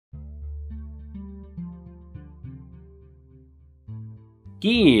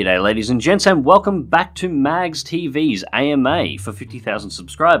G'day ladies and gents, and welcome back to MagzTV's AMA for 50,000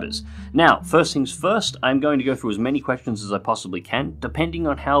 subscribers. Now, first things first, I'm going to go through as many questions as I possibly can, depending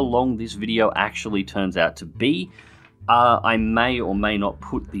on how long this video actually turns out to be. I may or may not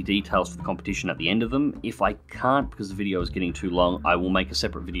put the details for the competition at the end of them. If I can't, because the video is getting too long, I will make a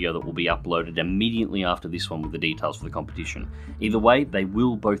separate video that will be uploaded immediately after this one with the details for the competition. Either way, they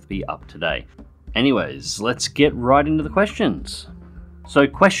will both be up today. Anyways, let's get right into the questions. So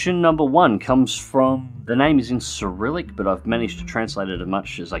question number one comes from, the name is in Cyrillic, but I've managed to translate it as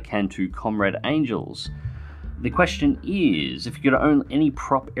much as I can to Comrade Angels. The question is, if you could own any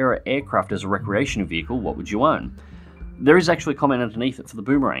prop-era aircraft as a recreation vehicle, what would you own? There is actually a comment underneath it for the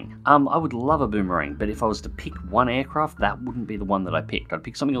Boomerang. I would love a Boomerang, but if I was to pick one aircraft, that wouldn't be the one that I picked. I'd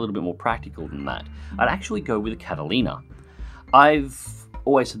pick something a little bit more practical than that. I'd actually go with a Catalina. I've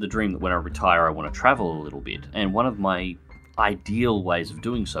always had the dream that when I retire, I want to travel a little bit, and one of my ideal ways of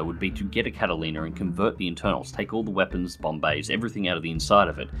doing so would be to get a Catalina and convert the internals, take all the weapons, bomb bays, everything out of the inside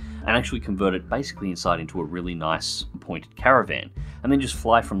of it, and actually convert it basically inside into a really nice pointed caravan, and then just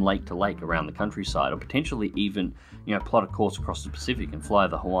fly from lake to lake around the countryside, or potentially even, plot a course across the Pacific and fly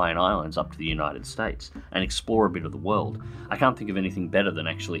the Hawaiian Islands up to the United States and explore a bit of the world. I can't think of anything better than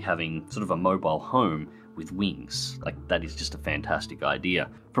actually having sort of a mobile home with wings. Like, that is just a fantastic idea.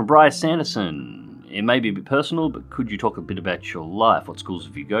 From Bryce Sanderson, it may be a bit personal, but could you talk a bit about your life? What schools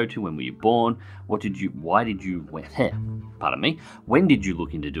did you go to? When were you born? When did you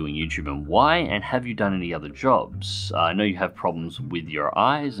look into doing YouTube and why? And have you done any other jobs? I know you have problems with your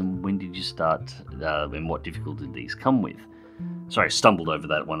eyes, and when did you start, and what difficulty did these come with? Sorry, I stumbled over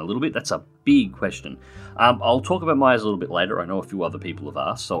that one a little bit. That's a big question. I'll talk about my eyes a little bit later. I know a few other people have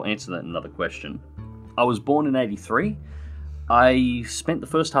asked, so I'll answer that in another question. I was born in '83. I spent the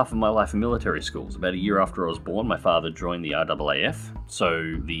first half of my life in military schools. About a year after I was born, my father joined the RAAF,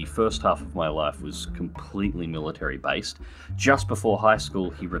 so the first half of my life was completely military based. Just before high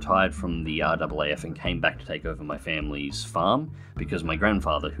school, he retired from the RAAF and came back to take over my family's farm, because my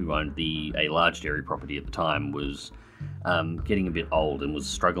grandfather, who owned a large dairy property at the time, was getting a bit old and was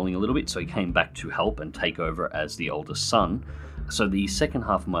struggling a little bit, so he came back to help and take over as the oldest son. So the second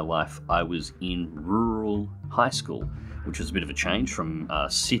half of my life, I was in rural high school, which was a bit of a change from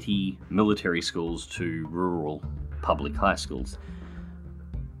city military schools to rural public high schools.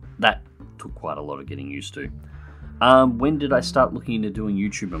 That took quite a lot of getting used to. When did I start looking into doing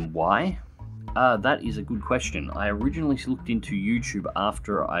YouTube and why? That is a good question. I originally looked into YouTube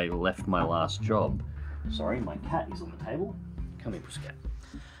after I left my last job. Sorry, my cat is on the table. Come here, Pussycat.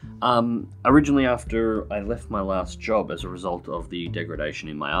 Originally after I left my last job as a result of the degradation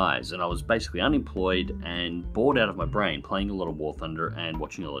in my eyes, and I was basically unemployed and bored out of my brain, playing a lot of War Thunder and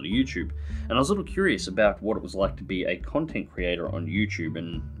watching a lot of YouTube, and I was a little curious about what it was like to be a content creator on YouTube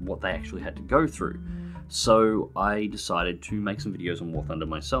and what they actually had to go through. So I decided to make some videos on War Thunder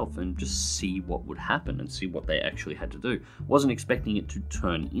myself and just see what would happen and see what they actually had to do. Wasn't expecting it to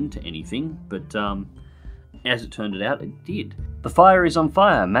turn into anything, but as it turned out, it did. The fire is on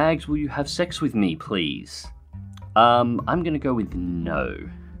fire. Mags, will you have sex with me, please? I'm going to go with no.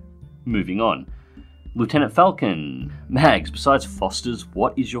 Moving on. Lieutenant Falcon. Mags, besides Foster's,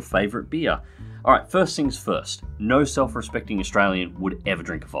 what is your favourite beer? Alright, first things first. No self-respecting Australian would ever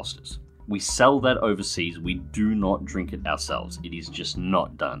drink a Foster's. We sell that overseas. We do not drink it ourselves. It is just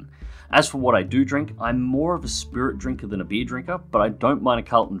not done. As for what I do drink, I'm more of a spirit drinker than a beer drinker, but I don't mind a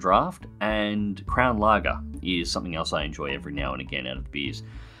Carlton Draft, and Crown Lager is something else I enjoy every now and again out of the beers.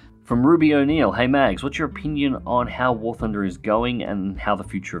 From Ruby O'Neill, hey Mags, what's your opinion on how War Thunder is going and how the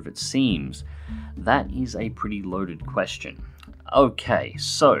future of it seems? That is a pretty loaded question. Okay,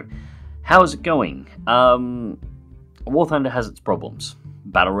 so, how is it going? War Thunder has its problems.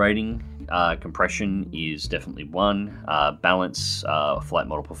 Battle rating, compression is definitely one, balance, flight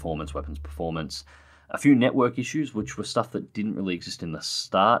model performance, weapons performance, a few network issues, which were stuff that didn't really exist in the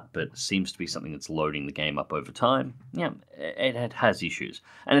start, but seems to be something that's loading the game up over time. Yeah, it has issues.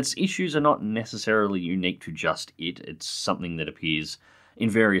 And its issues are not necessarily unique to just it. It's something that appears in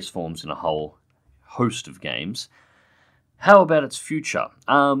various forms in a whole host of games. How about its future?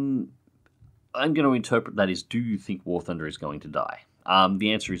 I'm going to interpret that as, do you think War Thunder is going to die?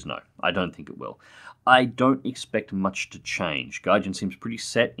 The answer is no. I don't think it will. I don't expect much to change. Gaijin seems pretty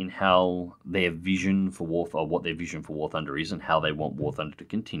set in how their vision for what their vision for War Thunder is and how they want War Thunder to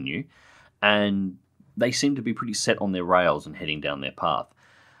continue, and they seem to be pretty set on their rails and heading down their path.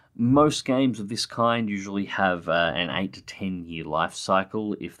 Most games of this kind usually have an 8 to 10 year life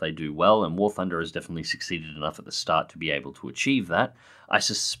cycle if they do well, and War Thunder has definitely succeeded enough at the start to be able to achieve that. I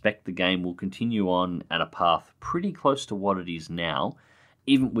suspect the game will continue on at a path pretty close to what it is now,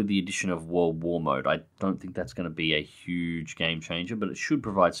 even with the addition of World War mode, I don't think that's going to be a huge game changer, but it should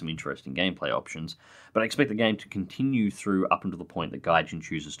provide some interesting gameplay options. But I expect the game to continue through up until the point that Gaijin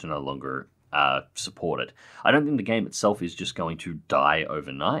chooses to no longer support it. I don't think the game itself is just going to die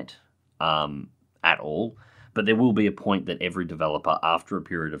overnight at all, but there will be a point that every developer, after a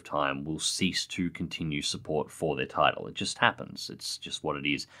period of time, will cease to continue support for their title. It just happens. It's just what it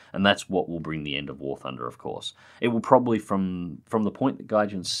is. And that's what will bring the end of War Thunder, of course. It will probably, from the point that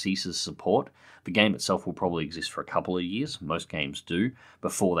Gaijin ceases support, the game itself will probably exist for a couple of years, most games do,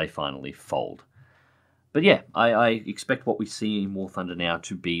 before they finally fold. But yeah, I expect what we see in War Thunder now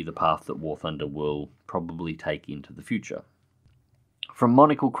to be the path that War Thunder will probably take into the future. From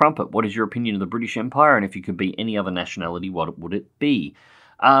Monocle Crumpet, what is your opinion of the British Empire, and if you could be any other nationality, what would it be?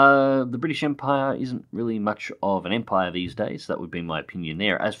 The British Empire isn't really much of an empire these days. That would be my opinion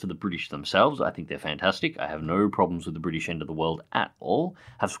there. As for the British themselves, I think they're fantastic. I have no problems with the British end of the world at all.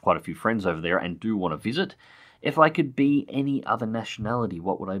 Have quite a few friends over there and do want to visit. If I could be any other nationality,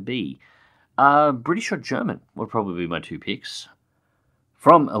 what would I be? British or German would probably be my two picks.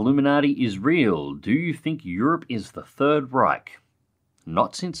 From Illuminati is Real, do you think Europe is the Third Reich?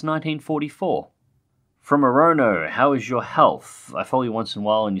 Not since 1944. From Arono, how is your health? I follow you once in a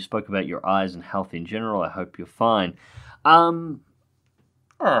while and you spoke about your eyes and health in general. I hope you're fine.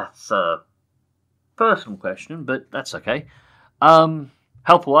 That's a personal question, but that's okay.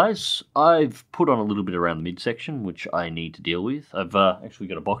 Health-wise, I've put on a little bit around the midsection, which I need to deal with. I've actually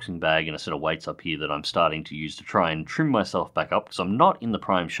got a boxing bag and a set of weights up here that I'm starting to use to try and trim myself back up, because I'm not in the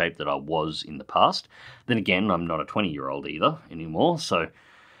prime shape that I was in the past. Then again, I'm not a 20-year-old either anymore, so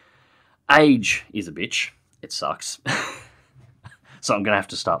age is a bitch. It sucks. So I'm going to have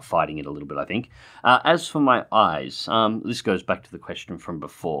to start fighting it a little bit, I think. As for my eyes, this goes back to the question from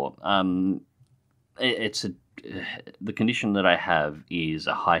before. The condition that I have is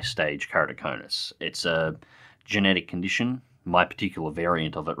a high-stage keratoconus. It's a genetic condition. My particular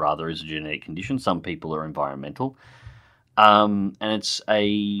variant of it, rather, is a genetic condition. Some people are environmental. And it's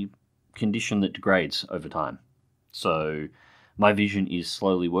a condition that degrades over time. So my vision is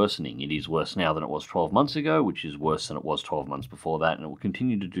slowly worsening. It is worse now than it was 12 months ago, which is worse than it was 12 months before that, and it will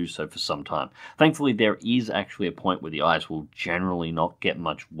continue to do so for some time. Thankfully, there is actually a point where the eyes will generally not get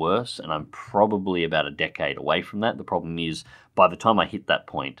much worse, and I'm probably about a decade away from that. The problem is, by the time I hit that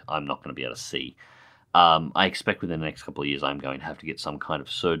point, I'm not going to be able to see. I expect within the next couple of years I'm going to have to get some kind of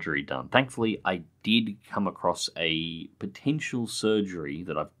surgery done. Thankfully, I did come across a potential surgery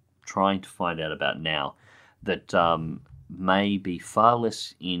that I'm trying to find out about now that may be far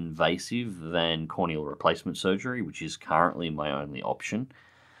less invasive than corneal replacement surgery, which is currently my only option.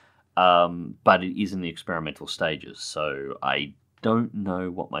 But it is in the experimental stages, so I don't know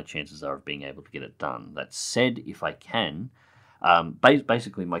what my chances are of being able to get it done. That said, if I can,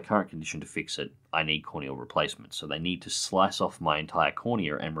 basically my current condition, to fix it, I need corneal replacement. So they need to slice off my entire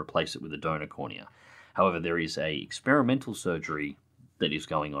cornea and replace it with a donor cornea. However, there is a experimental surgery that is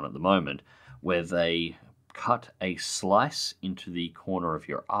going on at the moment where they cut a slice into the corner of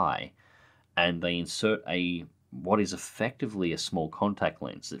your eye and they insert what is effectively a small contact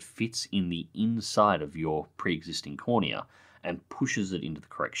lens that fits in the inside of your pre-existing cornea and pushes it into the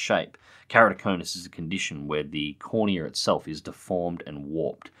correct shape. Keratoconus is a condition where the cornea itself is deformed and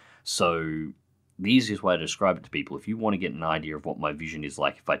warped. So the easiest way to describe it to people, if you want to get an idea of what my vision is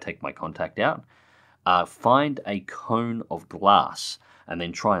like if I take my contact out, find a cone of glass and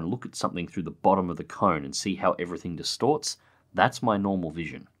then try and look at something through the bottom of the cone and see how everything distorts. That's my normal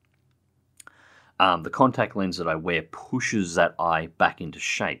vision. The contact lens that I wear pushes that eye back into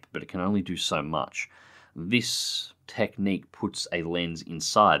shape, but it can only do so much. This technique puts a lens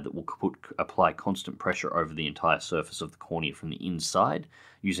inside that will apply constant pressure over the entire surface of the cornea from the inside,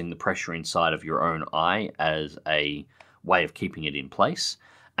 using the pressure inside of your own eye as a way of keeping it in place,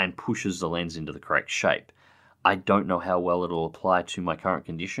 and pushes the lens into the correct shape. I don't know how well it'll apply to my current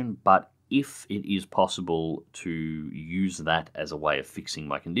condition, but if it is possible to use that as a way of fixing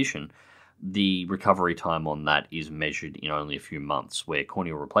my condition, the recovery time on that is measured in only a few months, where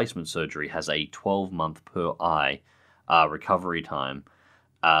corneal replacement surgery has a 12-month per eye recovery time,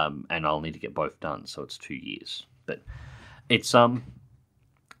 and I'll need to get both done, so it's 2 years. But it's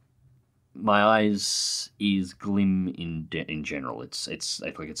my eyes is glim in general. It's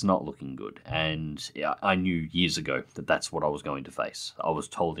like it's not looking good, and I knew years ago that that's what I was going to face. I was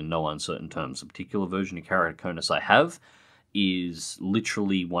told in no uncertain terms. A particular version of keratoconus I have is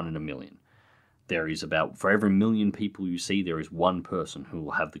literally 1 in a million. There is for every million people you see, there is one person who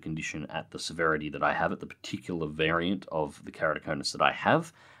will have the condition at the severity that I have, at the particular variant of the keratoconus that I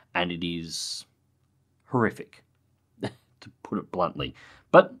have, and it is horrific. to put it bluntly.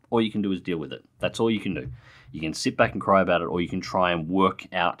 But all you can do is deal with it. That's all you can do. You can sit back and cry about it, or you can try and work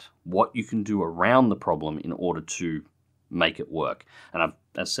out what you can do around the problem in order to make it work. And as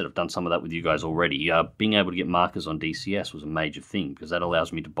I said, I've done some of that with you guys already. Being able to get markers on DCS was a major thing, because that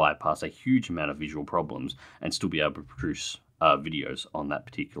allows me to bypass a huge amount of visual problems and still be able to produce videos on that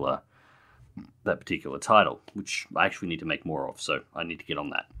particular title, which I actually need to make more of, so I need to get on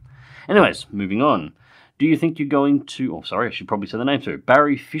that. Anyways, moving on. Do you think you're going to... Oh, sorry, I should probably say the name through.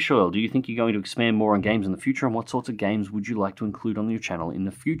 Barry Fishoil, do you think you're going to expand more on games in the future, and what sorts of games would you like to include on your channel in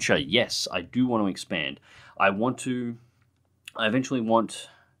the future? Yes, I do want to expand. I eventually want...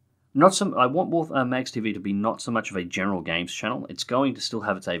 I want MagzTV to be not so much of a general games channel. It's going to still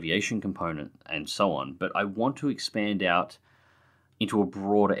have its aviation component and so on, but I want to expand out into a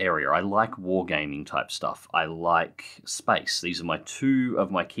broader area. I like wargaming type stuff. I like space. These are two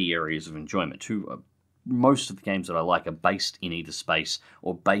of my key areas of enjoyment. Most of the games that I like are based in either space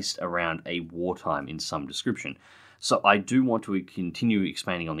or based around a wartime in some description. So I do want to continue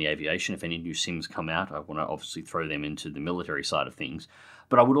expanding on the aviation. If any new sims come out, I want to obviously throw them into the military side of things.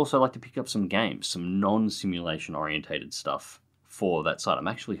 But I would also like to pick up some games, some non-simulation orientated stuff for that side. I'm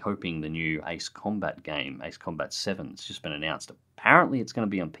actually hoping the new Ace Combat game, Ace Combat 7, has just been announced. Apparently it's going to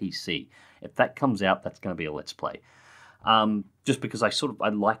be on PC. If that comes out, that's going to be a Let's Play. Just because I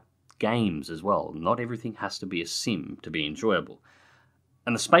like games as well. Not everything has to be a sim to be enjoyable.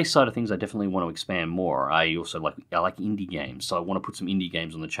 And the space side of things, I definitely want to expand more. I like indie games, so I want to put some indie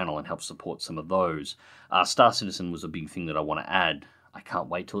games on the channel and help support some of those. Star Citizen was a big thing that I want to add. I can't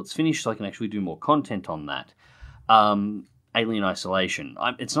wait till it's finished so I can actually do more content on that. Alien Isolation.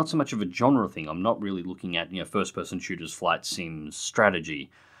 It's not so much of a genre thing. I'm not really looking at first-person shooters, flight sims,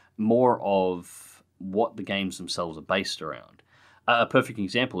 strategy. More of what the games themselves are based around. A perfect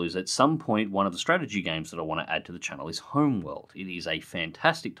example is, at some point, one of the strategy games that I want to add to the channel is Homeworld. It is a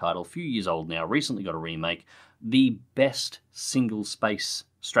fantastic title, a few years old now, recently got a remake. The best single-space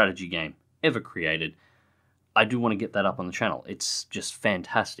strategy game ever created. I do want to get that up on the channel. It's just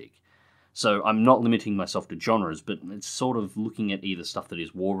fantastic. So I'm not limiting myself to genres, but it's sort of looking at either stuff that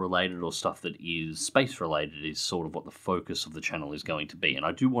is war-related or stuff that is space-related is sort of what the focus of the channel is going to be. And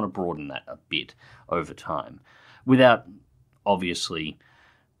I do want to broaden that a bit over time, without obviously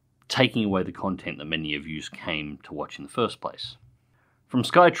taking away the content that many of you came to watch in the first place. From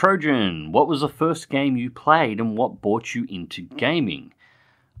Sky Trojan, what was the first game you played and what brought you into gaming?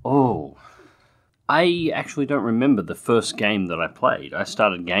 Oh, I actually don't remember the first game that I played. I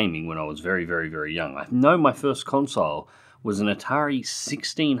started gaming when I was very, very, very young. I know my first console was an Atari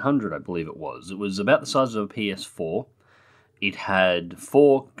 1600, I believe it was. It was about the size of a PS4. It had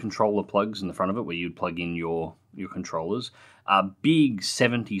 4 controller plugs in the front of it where you'd plug in your controllers. Big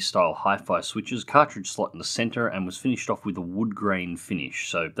 70s style hi-fi switches, cartridge slot in the center, and was finished off with a wood grain finish,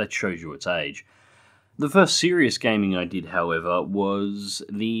 so that shows you its age. The first serious gaming I did, however, was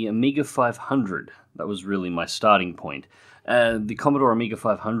the Amiga 500. That was really my starting point. The Commodore Amiga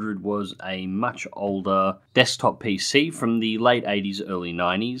 500 was a much older desktop PC from the late 80s, early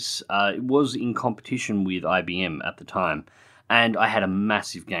 90s. It was in competition with IBM at the time, and I had a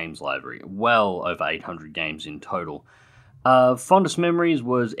massive games library, well over 800 games in total. Fondest memories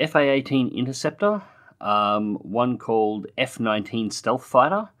was FA-18 Interceptor, one called F-19 Stealth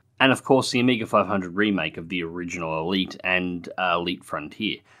Fighter, and of course the Amiga 500 remake of the original Elite and Elite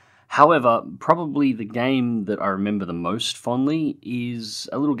Frontier. However, probably the game that I remember the most fondly is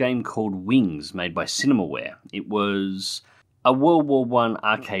a little game called Wings, made by Cinemaware. It was a World War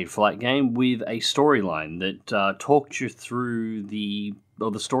I arcade flight game with a storyline that talked you through the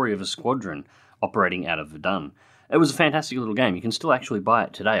story of a squadron operating out of Verdun. It was a fantastic little game. You can still actually buy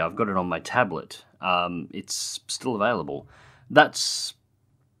it today. I've got it on my tablet. It's still available.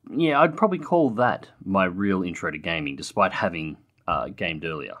 I'd probably call that my real intro to gaming, despite having gamed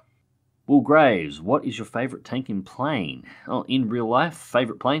earlier. Will Graves, what is your favourite tank in plane? Oh, in real life,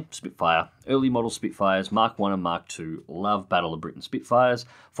 favourite plane? Spitfire. Early model Spitfires, Mark 1 and Mark 2. Love Battle of Britain Spitfires,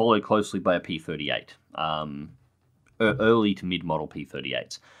 followed closely by a P-38. Early to mid-model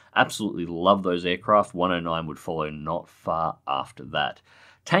P-38s. Absolutely love those aircraft. 109 would follow not far after that.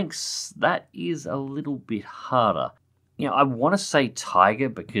 Tanks, that is a little bit harder. I want to say Tiger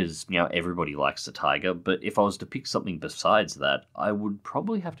because, everybody likes the Tiger, but if I was to pick something besides that, I would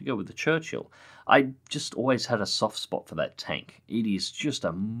probably have to go with the Churchill. I just always had a soft spot for that tank. It is just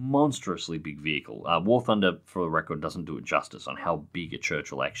a monstrously big vehicle. War Thunder, for the record, doesn't do it justice on how big a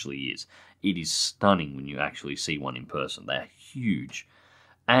Churchill actually is. It is stunning when you actually see one in person. They are huge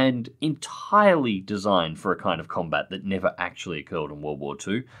and entirely designed for a kind of combat that never actually occurred in World War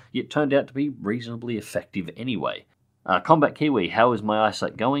II, yet turned out to be reasonably effective anyway. Combat Kiwi, how is my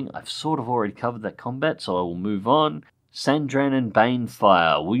eyesight going? I've sort of already covered that combat, so I will move on. Sandran and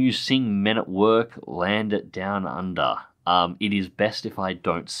Banefire, will you sing Men at Work, Land It Down Under? It is best if I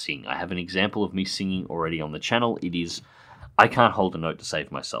don't sing. I have an example of me singing already on the channel. I can't hold a note to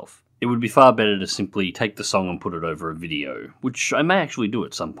save myself. It would be far better to simply take the song and put it over a video, which I may actually do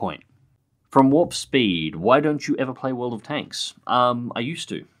at some point. From Warp Speed, why don't you ever play World of Tanks? I used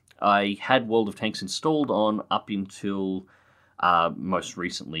to. I had World of Tanks installed on up until most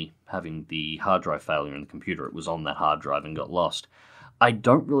recently having the hard drive failure in the computer. It was on that hard drive and got lost. I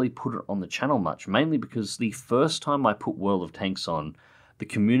don't really put it on the channel much, mainly because the first time I put World of Tanks on, the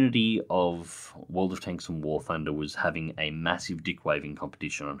community of World of Tanks and War Thunder was having a massive dick-waving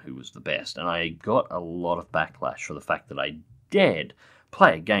competition on who was the best, and I got a lot of backlash for the fact that I dared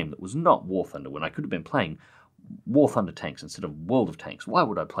play a game that was not War Thunder when I could have been playing War Thunder Tanks instead of World of Tanks. Why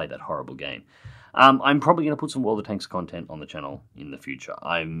would I play that horrible game? I'm probably going to put some World of Tanks content on the channel in the future.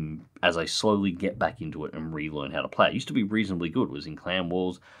 As I slowly get back into it and relearn how to play. I used to be reasonably good. Was in Clan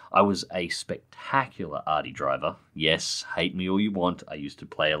Wars. I was a spectacular arty driver. Yes, hate me all you want. I used to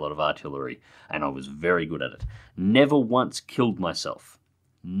play a lot of artillery, and I was very good at it. Never once killed myself.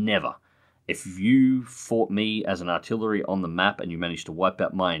 Never. If you fought me as an artillery on the map and you managed to wipe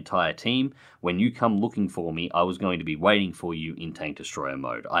out my entire team, when you come looking for me, I was going to be waiting for you in Tank Destroyer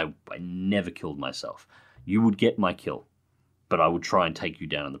mode. I never killed myself. You would get my kill, but I would try and take you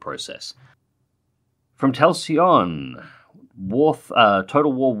down in the process. From Telsion,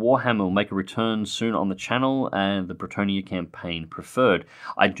 Total War Warhammer will make a return soon on the channel, and the Bretonnia campaign preferred.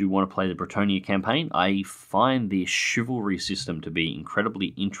 I do want to play the Bretonnia campaign. I find the chivalry system to be incredibly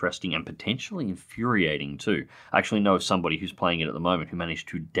interesting and potentially infuriating too. I actually know somebody who's playing it at the moment who managed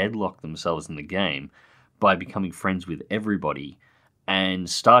to deadlock themselves in the game by becoming friends with everybody, and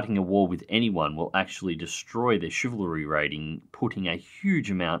starting a war with anyone will actually destroy their chivalry rating, putting a huge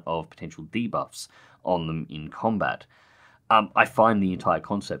amount of potential debuffs on them in combat. I find the entire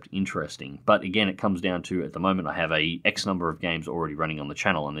concept interesting, but again, it comes down to, at the moment, I have a X number of games already running on the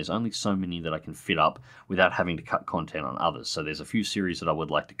channel, and there's only so many that I can fit up without having to cut content on others. So there's a few series that I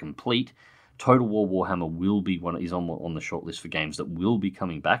would like to complete. Total War Warhammer will be is on the shortlist for games that will be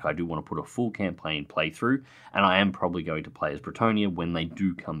coming back. I do want to put a full campaign playthrough, and I am probably going to play as Bretonnia when they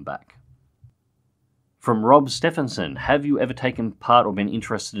do come back. From Rob Stephenson, have you ever taken part or been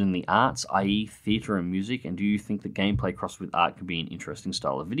interested in the arts, i.e. theatre and music, and do you think that gameplay crossed with art could be an interesting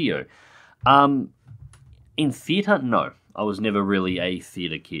style of video? In theatre, no. I was never really a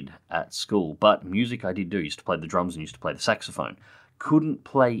theatre kid at school, but music I did do. I used to play the drums and used to play the saxophone. Couldn't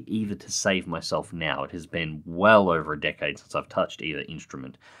play either to save myself now. It has been well over a decade since I've touched either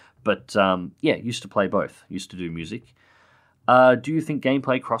instrument. But yeah, used to play both. Used to do music. Do you think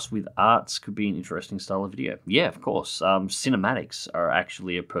gameplay crossed with arts could be an interesting style of video? Yeah, of course. Cinematics are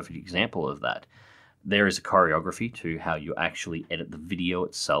actually a perfect example of that. There is a choreography to how you actually edit the video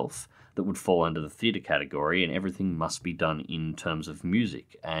itself that would fall under the theatre category, and everything must be done in terms of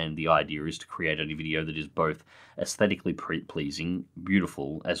music. And the idea is to create a video that is both aesthetically pleasing,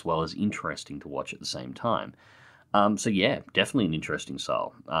 beautiful, as well as interesting to watch at the same time. So yeah, definitely an interesting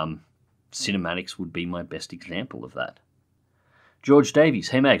style. Cinematics would be my best example of that. George Davies,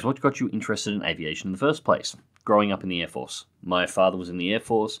 hey Mags, what got you interested in aviation in the first place? Growing up in the Air Force. My father was in the Air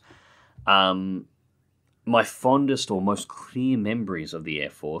Force. My fondest or most clear memories of the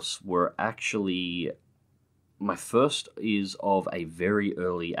Air Force were actually, my first is of a very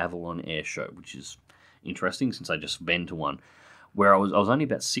early Avalon Air Show, which is interesting since I just been to one, where I was only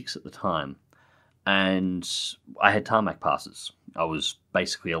about 6 at the time, and I had tarmac passes. I was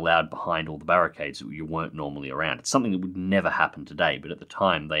basically allowed behind all the barricades that you weren't normally around. It's something that would never happen today, but at the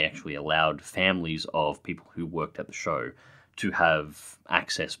time they actually allowed families of people who worked at the show to have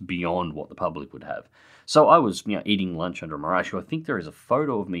access beyond what the public would have. So I was, eating lunch under a Mirage. I think there is a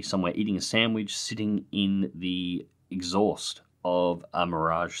photo of me somewhere eating a sandwich sitting in the exhaust of a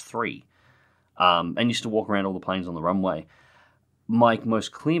Mirage 3, and used to walk around all the planes on the runway. My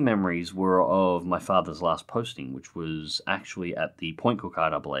most clear memories were of my father's last posting, which was actually at the Point Cook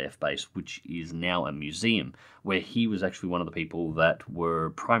RAAF base, which is now a museum, where he was actually one of the people that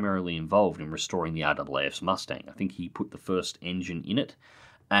were primarily involved in restoring the RAAF's Mustang. I think he put the first engine in it,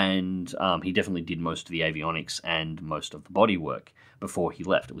 and he definitely did most of the avionics and most of the bodywork before he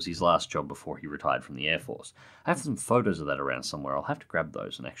left. It was his last job before he retired from the Air Force. I have some photos of that around somewhere. I'll have to grab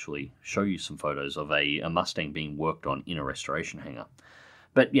those and actually show you some photos of a Mustang being worked on in a restoration hangar.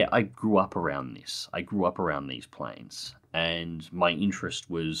 But yeah, I grew up around this. I grew up around these planes, and my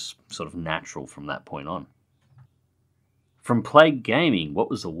interest was sort of natural from that point on. From Plague Gaming, what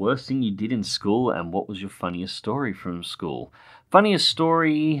was the worst thing you did in school and what was your funniest story from school? Funniest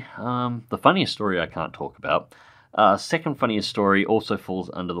story, the funniest story I can't talk about. Second funniest story also falls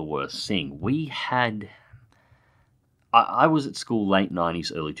under the worst thing. I was at school late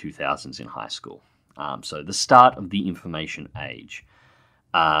 90s, early 2000s in high school. So the start of the information age,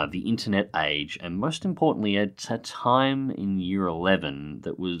 the internet age, and most importantly, at a time in year 11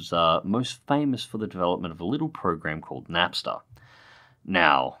 that was most famous for the development of a little program called Napster.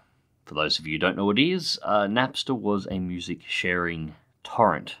 Now, for those of you who don't know what it is, Napster was a music sharing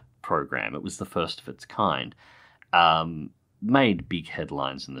torrent program. It was the first of its kind. Made big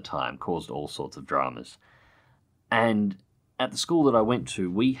headlines in the time, caused all sorts of dramas. And at the school that I went to,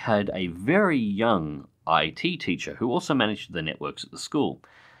 we had a very young IT teacher who also managed the networks at the school.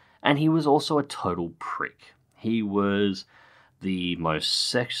 And he was also a total prick. He was the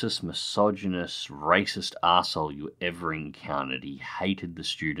most sexist, misogynist, racist arsehole you ever encountered. He hated the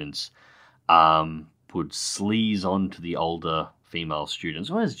students, would sleaze on to the older female students,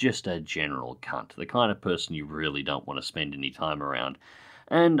 was just a general cunt, the kind of person you really don't want to spend any time around.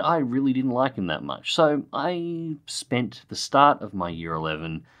 And I really didn't like him that much. So I spent the start of my year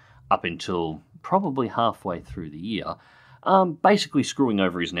 11 up until probably halfway through the year, basically screwing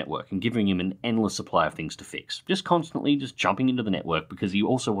over his network and giving him an endless supply of things to fix. Just constantly just jumping into the network because he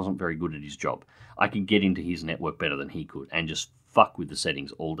also wasn't very good at his job. I could get into his network better than he could and just fuck with the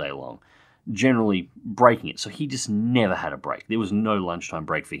settings all day long, generally breaking it. So he just never had a break. There was no lunchtime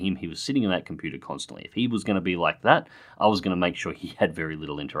break for him. He was sitting on that computer constantly. If he was going to be like that, I was going to make sure he had very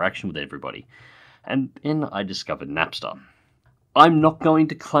little interaction with everybody. And then I discovered Napster. I'm not going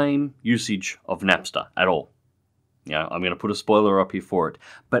to claim usage of Napster at all. I'm going to put a spoiler up here for it.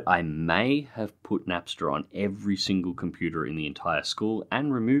 But I may have put Napster on every single computer in the entire school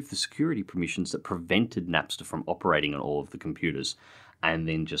and removed the security permissions that prevented Napster from operating on all of the computers, and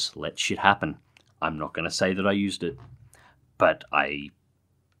then just let shit happen. I'm not going to say that I used it, but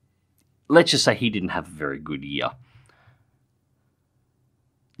let's just say he didn't have a very good year.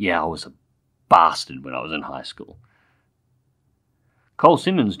 Yeah, I was a bastard when I was in high school. Cole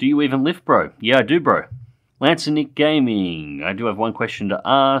Simmons, do you even lift, bro? Yeah, I do, bro. Lance and Nick Gaming, I do have one question to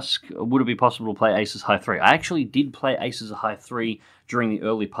ask. Would it be possible to play Aces High 3? I actually did play Aces High 3 during the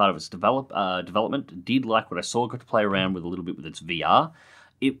early part of its development. Did like what I saw, got to play around with a little bit with its VR.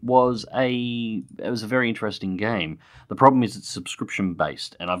 It was a very interesting game. The problem is it's subscription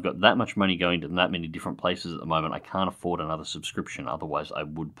based, and I've got that much money going to that many different places at the moment. I can't afford another subscription, otherwise I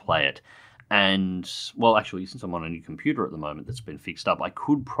would play it. And, well, actually, since I'm on a new computer at the moment that's been fixed up, I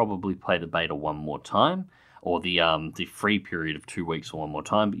could probably play the beta one more time, or the free period of 2 weeks or one more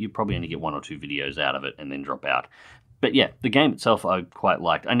time, but you probably only get 1 or 2 videos out of it and then drop out. But yeah, the game itself I quite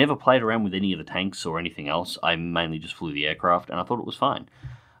liked. I never played around with any of the tanks or anything else. I mainly just flew the aircraft, and I thought it was fine.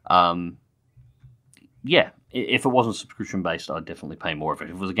 Yeah, if it wasn't subscription-based, I'd definitely pay more of it.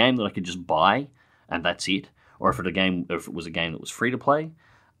 If it was a game that I could just buy, and that's it, or if it was a game that was free to play,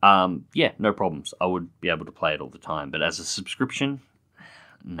 yeah, no problems. I would be able to play it all the time. But as a subscription,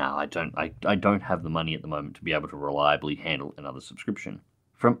 no, I don't have the money at the moment to be able to reliably handle another subscription.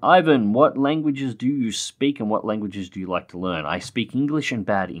 From Ivan, what languages do you speak and what languages do you like to learn? I speak English and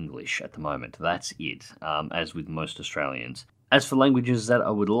bad English at the moment. That's it, as with most Australians. As for languages that I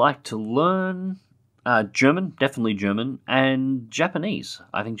would like to learn, German, definitely German, and Japanese.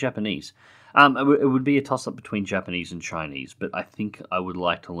 I think Japanese. It would be a toss-up between Japanese and Chinese, but I think I would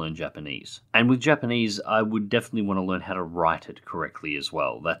like to learn Japanese. And with Japanese, I would definitely want to learn how to write it correctly as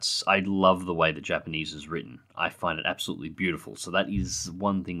well. I love the way that Japanese is written. I find it absolutely beautiful, so that is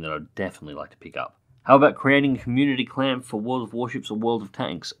one thing that I'd definitely like to pick up. How about creating a community clan for World of Warships or World of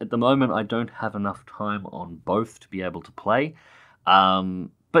Tanks? At the moment, I don't have enough time on both to be able to play.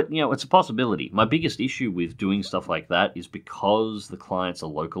 But, it's a possibility. My biggest issue with doing stuff like that is because the clients are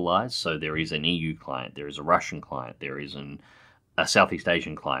localized. So there is an EU client, there is a Russian client, there is a Southeast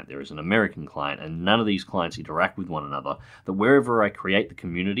Asian client, there is an American client, and none of these clients interact with one another. That wherever I create the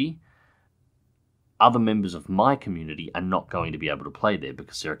community, other members of my community are not going to be able to play there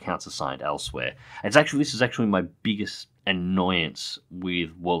because their accounts are signed elsewhere. This is actually my biggest annoyance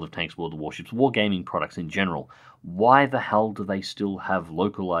with World of Tanks, World of Warships, wargaming products in general. Why the hell do they still have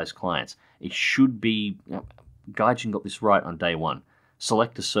localized clients? It should be... Gaijin got this right on day one.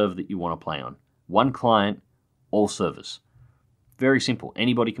 Select a server that you want to play on. One client, all servers. Very simple.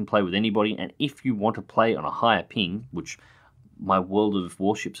 Anybody can play with anybody, and if you want to play on a higher ping, which my World of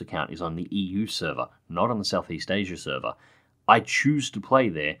Warships account is on the EU server, not on the Southeast Asia server, I choose to play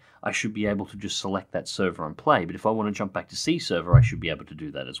there, I should be able to just select that server and play. But if I want to jump back to C server, I should be able to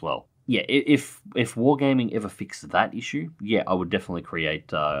do that as well. yeah, if Wargaming ever fixed that issue, yeah, I would definitely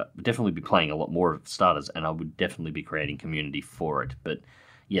definitely be playing a lot more of starters, and I would definitely be creating community for it. But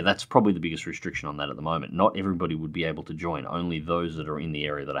yeah, that's probably the biggest restriction on that at the moment. Not everybody would be able to join, only those that are in the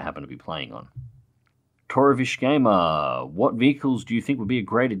area that I happen to be playing on. Torovish Gamer, what vehicles do you think would be a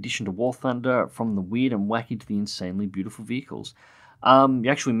great addition to War Thunder, from the weird and wacky to the insanely beautiful vehicles? You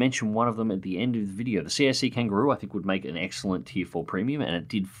actually mentioned one of them at the end of the video. The CAC Kangaroo, I think, would make an excellent Tier 4 premium, and it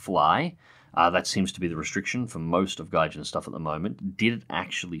did fly. That seems to be the restriction for most of Gaijin stuff at the moment. Did it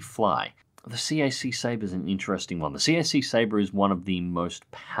actually fly? The CAC Sabre is an interesting one. The CAC Sabre is one of the most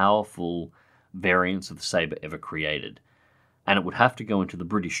powerful variants of the Sabre ever created, and it would have to go into the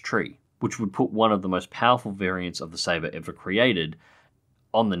British tree, which would put one of the most powerful variants of the Sabre ever created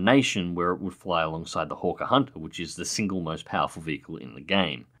on the nation, where it would fly alongside the Hawker Hunter, which is the single most powerful vehicle in the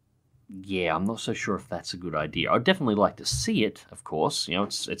game. Yeah, I'm not so sure if that's a good idea. I'd definitely like to see it, of course. You know,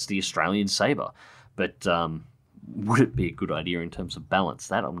 it's the Australian Sabre. But would it be a good idea in terms of balance?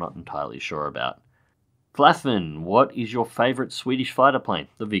 That I'm not entirely sure about. Flathman, what is your favourite Swedish fighter plane?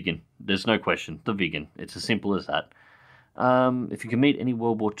 The Viggen. There's no question. The Viggen. It's as simple as that. If you could meet any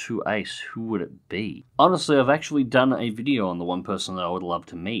World War II ace, who would it be? Honestly, I've actually done a video on the one person that I would love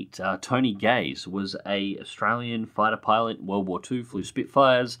to meet. Tony Gaze was an Australian fighter pilot in World War II, flew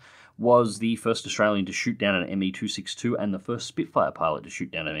Spitfires, was the first Australian to shoot down an ME-262 and the first Spitfire pilot to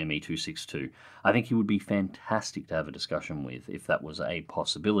shoot down an ME-262. I think he would be fantastic to have a discussion with if that was a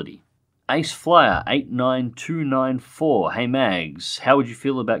possibility. Ace Flyer 89294. Hey Mags, how would you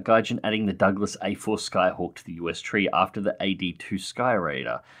feel about Gaijin adding the Douglas A4 Skyhawk to the US tree after the AD2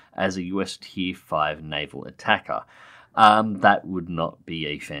 Skyraider as a US Tier 5 naval attacker? That would not be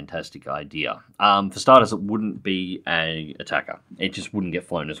a fantastic idea. For starters, it wouldn't be an attacker. It just wouldn't get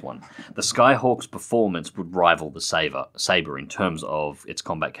flown as one. The Skyhawk's performance would rival the Sabre in terms of its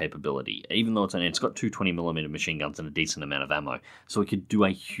combat capability, even though it's got two 20mm machine guns and a decent amount of ammo, so it could do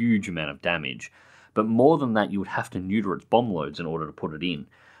a huge amount of damage. But more than that, you would have to neuter its bomb loads in order to put it in.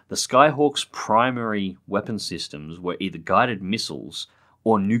 The Skyhawk's primary weapon systems were either guided missiles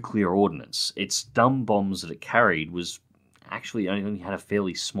or nuclear ordnance. Its dumb bombs that it carried was actually only had a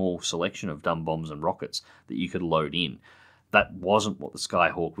fairly small selection of dumb bombs and rockets that you could load in. That wasn't what the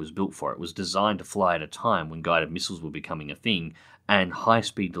Skyhawk was built for. It was designed to fly at a time when guided missiles were becoming a thing, and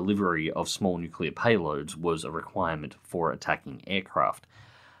high-speed delivery of small nuclear payloads was a requirement for attacking aircraft.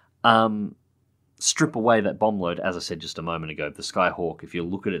 Strip away that bomb load, as I said just a moment ago, the Skyhawk, if you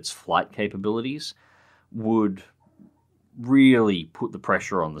look at its flight capabilities, would really put the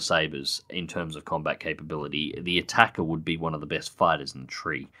pressure on the Sabres in terms of combat capability. The attacker would be one of the best fighters in the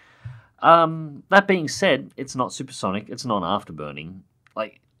tree. That being said, it's not supersonic, it's not afterburning.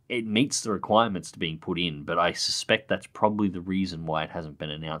 Like, it meets the requirements to being put in, but I suspect that's probably the reason why it hasn't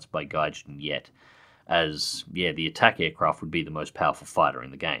been announced by Gaijin yet, as, yeah, the attack aircraft would be the most powerful fighter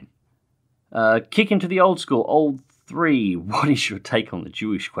in the game. Kick into the old school, old 3, what is your take on the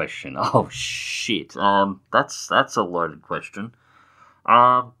Jewish question? Oh, shit. That's a loaded question.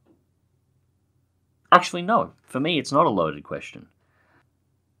 Actually, no. For me, it's not a loaded question.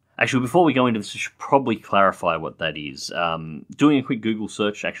 Actually, before we go into this, I should probably clarify what that is. Doing a quick Google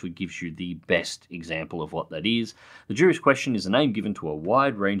search actually gives you the best example of what that is. The Jewish question is a name given to a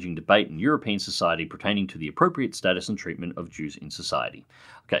wide-ranging debate in European society pertaining to the appropriate status and treatment of Jews in society.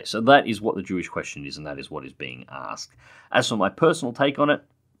 Okay, so that is what the Jewish question is, and that is what is being asked. As for my personal take on it,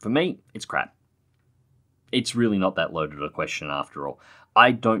 for me, it's crap. It's really not that loaded a question after all.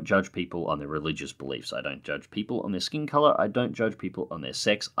 I don't judge people on their religious beliefs. I don't judge people on their skin color. I don't judge people on their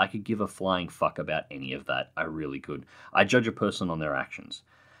sex. I could give a flying fuck about any of that. I really could. I judge a person on their actions.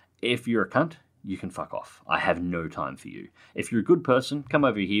 If you're a cunt, you can fuck off. I have no time for you. If you're a good person, come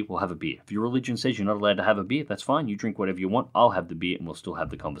over here, we'll have a beer. If your religion says you're not allowed to have a beer, that's fine. You drink whatever you want. I'll have the beer and we'll still have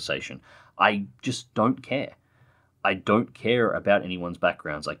the conversation. I just don't care. I don't care about anyone's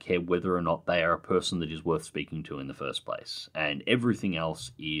backgrounds. I care whether or not they are a person that is worth speaking to in the first place. And everything else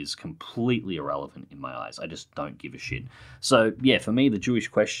is completely irrelevant in my eyes. I just don't give a shit. So, yeah, for me, the Jewish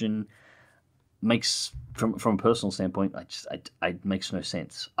question makes, from a personal standpoint, it makes no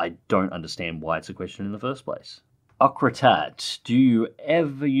sense. I don't understand why it's a question in the first place. Okratat, do you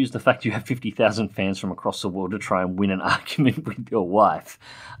ever use the fact you have 50,000 fans from across the world to try and win an argument with your wife?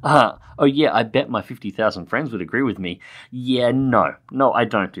 Oh yeah, I bet my 50,000 friends would agree with me. Yeah, no, I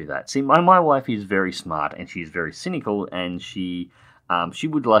don't do that. See, my wife is very smart and she's very cynical, and she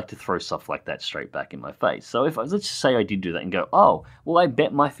would like to throw stuff like that straight back in my face. So if let's just say I did do that and go, oh, well, I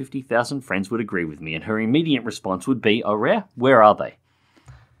bet my 50,000 friends would agree with me, and her immediate response would be, oh, where are they?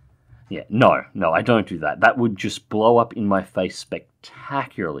 Yeah, no, I don't do that. That would just blow up in my face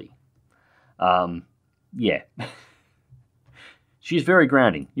spectacularly. Yeah. She's very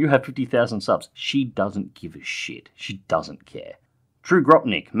grounding. You have 50,000 subs. She doesn't give a shit. She doesn't care. True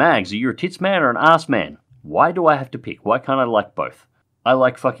Gropnik. Mags, are you a tits man or an ass man? Why do I have to pick? Why can't I like both? I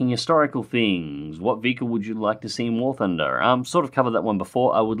like fucking historical things. What vehicle would you like to see in War Thunder? Sort of covered that one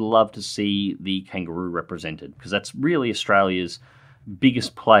before. I would love to see the Kangaroo represented, because that's really Australia's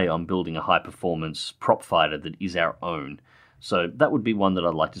biggest play on building a high-performance prop fighter that is our own. So that would be one that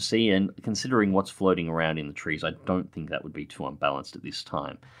I'd like to see, and considering what's floating around in the trees, I don't think that would be too unbalanced at this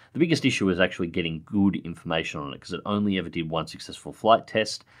time. The biggest issue is actually getting good information on it, because it only ever did one successful flight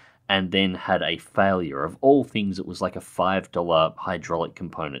test, and then had a failure. Of all things, it was like a $5 hydraulic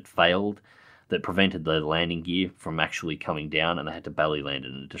component failed that prevented the landing gear from actually coming down, and they had to belly land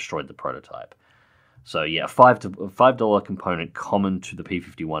it, and it destroyed the prototype. So yeah, a $5 component common to the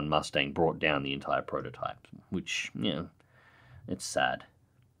P-51 Mustang brought down the entire prototype, which, yeah, it's sad.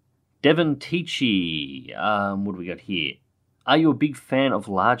 Devon Teachy, what do we got here? Are you a big fan of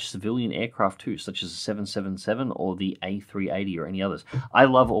large civilian aircraft too, such as the 777 or the A380 or any others? I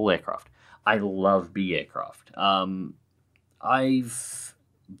love all aircraft. I love big aircraft. The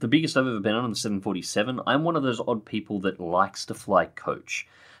biggest I've ever been on the 747. I'm one of those odd people that likes to fly coach.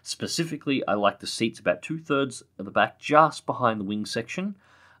 Specifically, I like the seats about 2/3 of the back, just behind the wing section.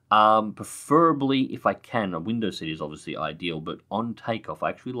 Preferably, if I can, a window seat is obviously ideal, but on takeoff, I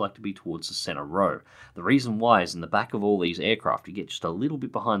actually like to be towards the center row. The reason why is in the back of all these aircraft, you get just a little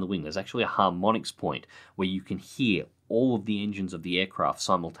bit behind the wing. There's actually a harmonics point where you can hear all of the engines of the aircraft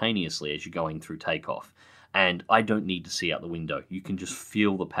simultaneously as you're going through takeoff. And I don't need to see out the window. You can just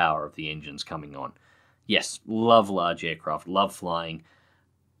feel the power of the engines coming on. Yes, love large aircraft, love flying.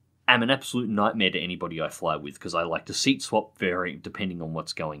 I'm an absolute nightmare to anybody I fly with, because I like to seat swap varying depending on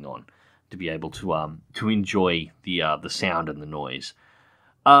what's going on, to be able to enjoy the sound and the noise.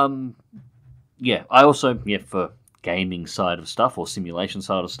 Yeah, I also, for gaming side of stuff or simulation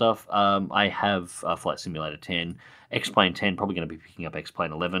side of stuff, I have Flight Simulator 10, X-Plane 10, probably going to be picking up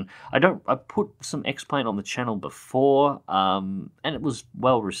X-Plane 11. I put some X-Plane on the channel before, and it was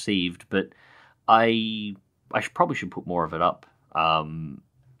well received, but I probably should put more of it up.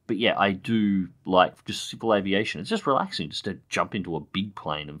 But yeah, I do like just civil aviation. It's just relaxing just to jump into a big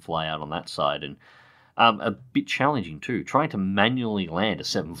plane and fly out on that side. And a bit challenging too. Trying to manually land a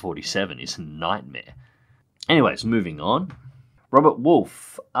 747 is a nightmare. Anyways, moving on. Robert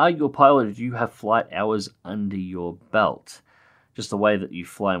Wolf, are you a pilot or do you have flight hours under your belt? Just the way that you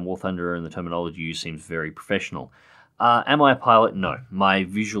fly in War Thunder and the terminology you use seems very professional. Am I a pilot? No. My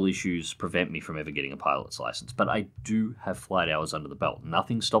visual issues prevent me from ever getting a pilot's license, but I do have flight hours under the belt.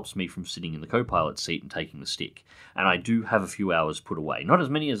 Nothing stops me from sitting in the co-pilot seat and taking the stick. And I do have a few hours put away. Not as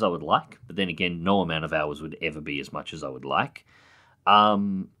many as I would like, but then again, no amount of hours would ever be as much as I would like.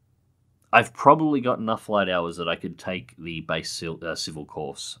 I've probably got enough flight hours that I could take the base civil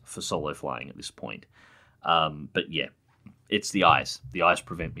course for solo flying at this point. But yeah, it's the eyes. The eyes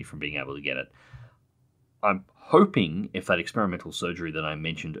prevent me from being able to get it. I'm hoping if that experimental surgery that I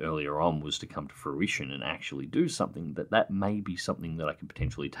mentioned earlier on was to come to fruition and actually do something, that may be something that I could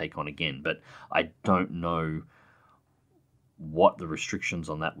potentially take on again. But I don't know what the restrictions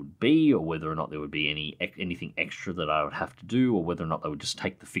on that would be, or whether or not there would be anything extra that I would have to do, or whether or not they would just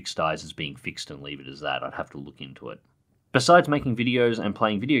take the fixed eyes as being fixed and leave it as that. I'd have to look into it. Besides making videos and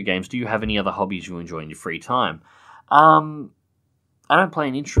playing video games, do you have any other hobbies you enjoy in your free time? I don't play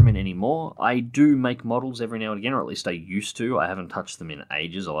an instrument anymore. I do make models every now and again, or at least I used to. I haven't touched them in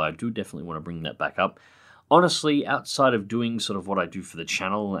ages, although I do definitely want to bring that back up. Honestly, outside of doing sort of what I do for the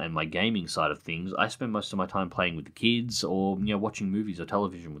channel and my gaming side of things, I spend most of my time playing with the kids or watching movies or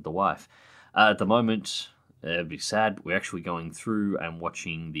television with the wife. At the moment, it'd be sad, we're actually going through and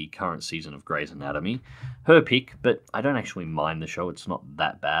watching the current season of Grey's Anatomy. Her pick, but I don't actually mind the show. It's not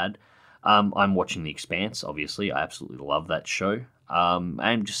that bad. I'm watching The Expanse, obviously. I absolutely love that show.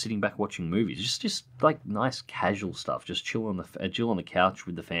 And just sitting back watching movies, just like nice casual stuff. Just chill on the couch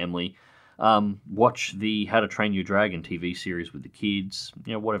with the family. Watch the How to Train Your Dragon TV series with the kids.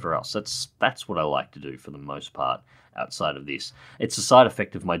 Whatever else. That's what I like to do for the most part. Outside of this, it's a side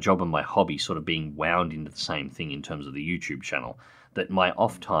effect of my job and my hobby sort of being wound into the same thing in terms of the YouTube channel. That my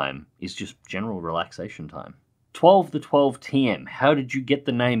off time is just general relaxation time. 12 the 12 TM. How did you get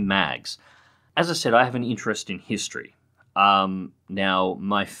the name Mags? As I said, I have an interest in history. Now,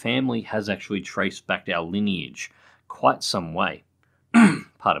 my family has actually traced back our lineage quite some way.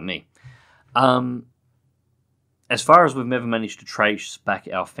 Pardon me. As far as we've never managed to trace back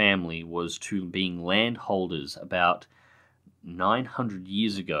our family was to being landholders about 900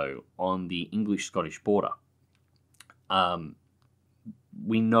 years ago on the English-Scottish border.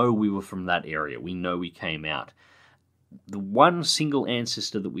 we know we were from that area. We know we came out. The one single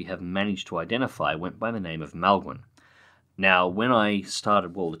ancestor that we have managed to identify went by the name of Malguin. Now, when I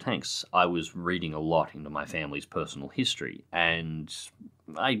started World of Tanks, I was reading a lot into my family's personal history, and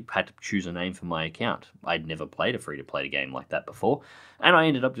I had to choose a name for my account. I'd never played a free-to-play game like that before, and I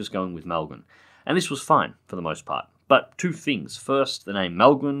ended up just going with Malguin. And this was fine, for the most part. But two things. First, the name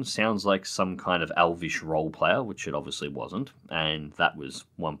Malguin sounds like some kind of elvish role player, which it obviously wasn't, and that was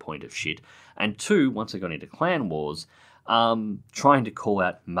one point of shit. And two, once I got into Clan Wars, trying to call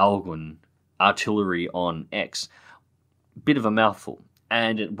out Malguin artillery on X, bit of a mouthful.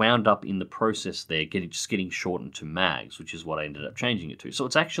 And it wound up in the process there just getting shortened to Mags, which is what I ended up changing it to. So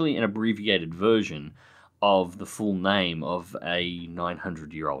it's actually an abbreviated version of the full name of a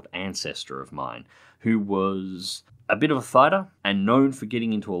 900-year-old ancestor of mine who was a bit of a fighter and known for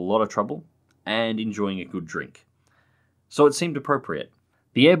getting into a lot of trouble and enjoying a good drink. So it seemed appropriate.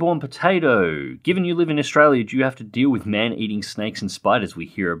 The airborne potato. Given you live in Australia, do you have to deal with man-eating snakes and spiders we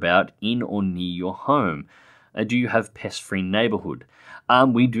hear about in or near your home? Do you have pest-free neighbourhood?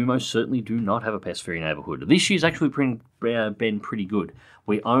 We most certainly do not have a pest-free neighbourhood. This year's actually been pretty good.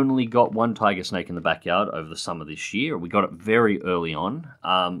 We only got one tiger snake in the backyard over the summer this year. We got it very early on.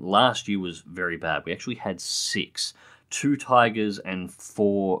 Last year was very bad. We actually had 6. 2 tigers and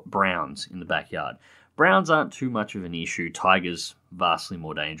 4 browns in the backyard. Browns aren't too much of an issue. Tigers, vastly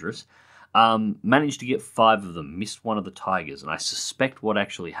more dangerous. Managed to get 5 of them. Missed one of the tigers. And I suspect what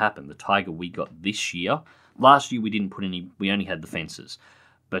actually happened. The tiger we got this year. Last year we didn't put any. We only had the fences.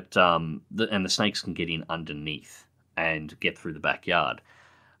 But the snakes can get in underneath and get through the backyard.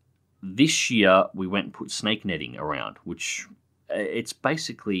 This year we went and put snake netting around, which it's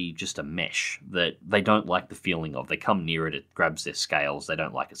basically just a mesh that they don't like the feeling of. They come near it, it grabs their scales, they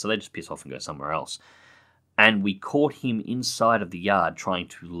don't like it, so they just piss off and go somewhere else. And we caught him inside of the yard trying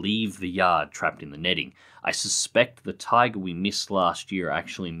to leave the yard trapped in the netting. I suspect the tiger we missed last year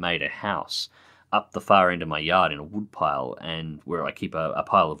actually made a house up the far end of my yard in a wood pile, and where I keep a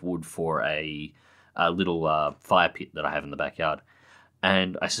pile of wood for a little fire pit that I have in the backyard.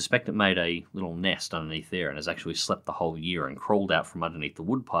 And I suspect it made a little nest underneath there and has actually slept the whole year and crawled out from underneath the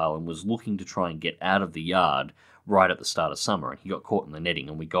woodpile and was looking to try and get out of the yard right at the start of summer. And he got caught in the netting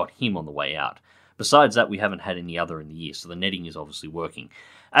and we got him on the way out. Besides that, we haven't had any other in the year, so the netting is obviously working.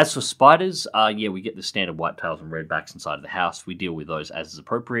 As for spiders, we get the standard whitetails and redbacks inside of the house. We deal with those as is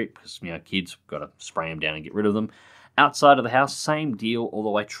appropriate because, kids, got to spray them down and get rid of them. Outside of the house, same deal,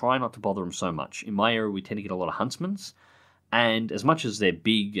 although I try not to bother them so much. In my area, we tend to get a lot of huntsmans. And as much as they're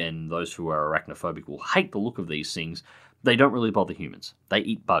big and those who are arachnophobic will hate the look of these things, they don't really bother humans. They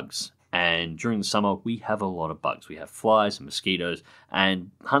eat bugs. And during the summer, we have a lot of bugs. We have flies and mosquitoes,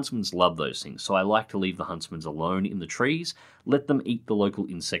 and huntsmen love those things. So I like to leave the huntsmen alone in the trees, let them eat the local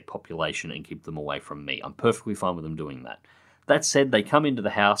insect population and keep them away from me. I'm perfectly fine with them doing that. That said, they come into the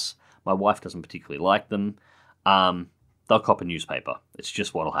house. My wife doesn't particularly like them. They'll cop a newspaper. It's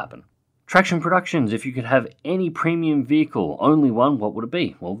just what'll happen. Traction Productions, if you could have any premium vehicle, only one, what would it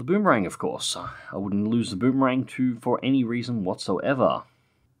be? Well, the Boomerang, of course. I wouldn't lose the Boomerang for any reason whatsoever.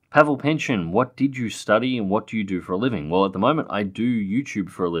 Pavel Pension, what did you study and what do you do for a living? Well, at the moment, I do YouTube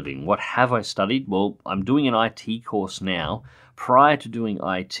for a living. What have I studied? Well, I'm doing an IT course now. Prior to doing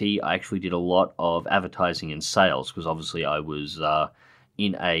IT, I actually did a lot of advertising and sales because obviously I was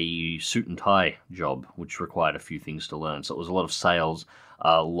in a suit and tie job, which required a few things to learn. So it was a lot of sales,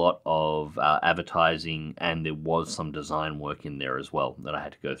 a lot of advertising, and there was some design work in there as well that I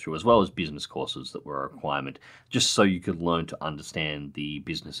had to go through, as well as business courses that were a requirement, just so you could learn to understand the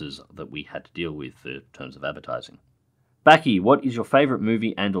businesses that we had to deal with in terms of advertising. Backy, what is your favourite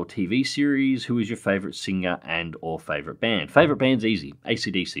movie and or TV series? Who is your favourite singer and or favourite band? Favourite band's easy.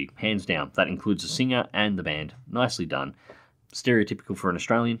 AC/DC, hands down. That includes the singer and the band. Nicely done. Stereotypical for an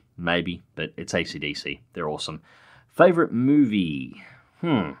Australian? Maybe, but it's AC/DC. They're awesome. Favourite movie?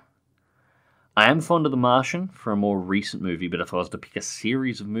 I am fond of The Martian for a more recent movie, but if I was to pick a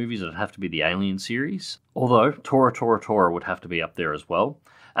series of movies, it'd have to be the Alien series. Although, Tora would have to be up there as well.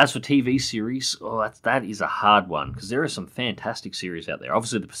 As for TV series, that is a hard one, because there are some fantastic series out there.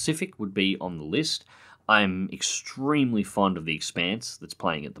 Obviously, The Pacific would be on the list. I'm extremely fond of The Expanse that's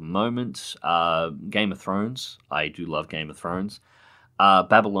playing at the moment. Game of Thrones, I do love Game of Thrones.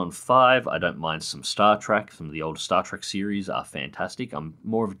 Babylon 5, I don't mind some Star Trek. Some of the older Star Trek series are fantastic. I'm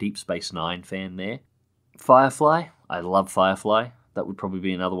more of a Deep Space Nine fan there. Firefly, I love Firefly. That would probably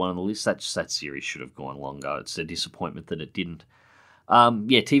be another one on the list. That series should have gone longer. It's a disappointment that it didn't.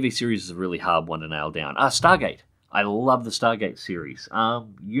 TV series is a really hard one to nail down. Stargate, I love the Stargate series.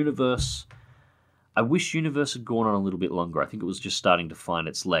 Universe, I wish Universe had gone on a little bit longer. I think it was just starting to find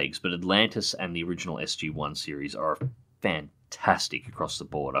its legs, but Atlantis and the original SG-1 series are fantastic across the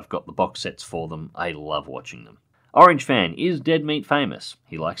board. I've got the box sets for them. I love watching them. Orange Fan, is Dead Meat famous?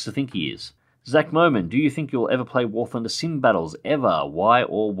 He likes to think he is. Zach Moman, do you think you'll ever play War Thunder Sim Battles? Ever? Why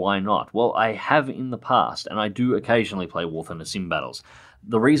or why not? Well, I have in the past, and I do occasionally play War Thunder Sim Battles.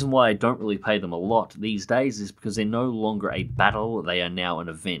 The reason why I don't really play them a lot these days is because they're no longer a battle, they are now an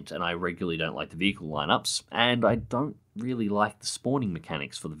event, and I regularly don't like the vehicle lineups, and I don't really like the spawning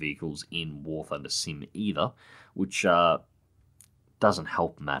mechanics for the vehicles in War Thunder Sim either, which doesn't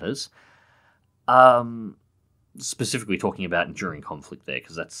help matters. Specifically talking about enduring conflict there,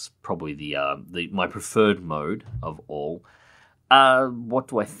 because that's probably my preferred mode of all. What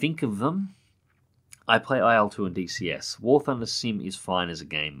do I think of them? I play IL2 and DCS. War Thunder Sim is fine as a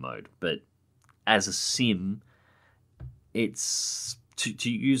game mode, but as a sim, it's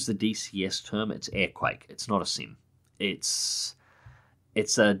to use the DCS term, it's airquake. It's not a sim. It's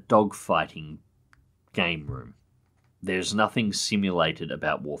a dogfighting game room. There's nothing simulated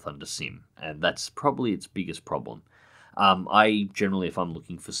about War Thunder Sim, and that's probably its biggest problem. I generally, if I'm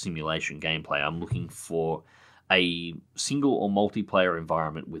looking for simulation gameplay, I'm looking for a single or multiplayer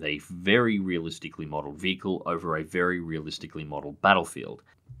environment with a very realistically modeled vehicle over a very realistically modeled battlefield.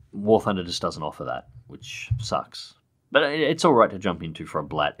 War Thunder just doesn't offer that, which sucks. But it's alright to jump into for a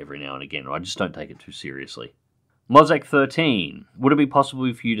blat every now and again. I just don't take it too seriously. Mozak13, would it be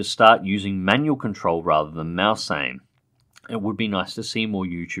possible for you to start using manual control rather than mouse aim? It would be nice to see more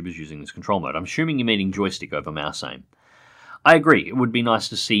YouTubers using this control mode. I'm assuming you're meaning joystick over mouse aim. I agree, it would be nice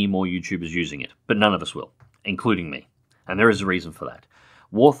to see more YouTubers using it, but none of us will, including me. And there is a reason for that.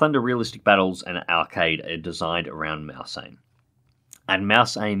 War Thunder Realistic Battles and Arcade are designed around mouse aim. And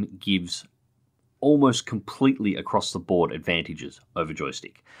mouse aim gives almost completely across the board advantages over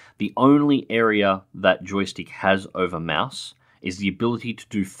joystick. The only area that joystick has over mouse is the ability to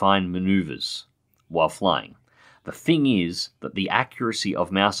do fine maneuvers while flying. The thing is that the accuracy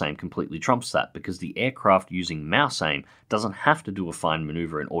of mouse aim completely trumps that, because the aircraft using mouse aim doesn't have to do a fine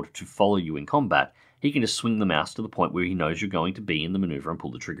maneuver in order to follow you in combat. He can just swing the mouse to the point where he knows you're going to be in the maneuver and pull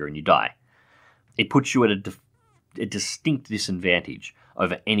the trigger and you die. It puts you at a distinct disadvantage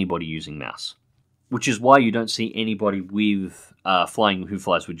over anybody using mouse, which is why you don't see anybody with who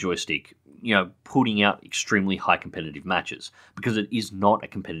flies with joystick, putting out extremely high competitive matches, because it is not a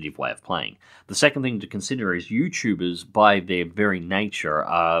competitive way of playing. The second thing to consider is YouTubers, by their very nature,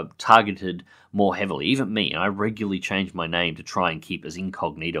 are targeted more heavily. Even me, I regularly change my name to try and keep as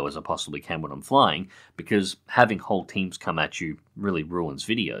incognito as I possibly can when I'm flying, because having whole teams come at you really ruins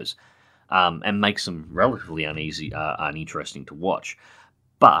videos and makes them relatively uninteresting to watch.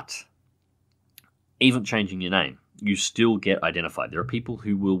 But even changing your name, you still get identified. There are people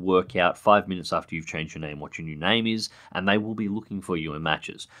who will work out 5 minutes after you've changed your name what your new name is, and they will be looking for you in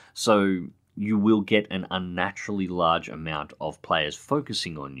matches. So you will get an unnaturally large amount of players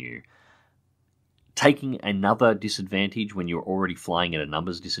focusing on you. Taking another disadvantage when you're already flying at a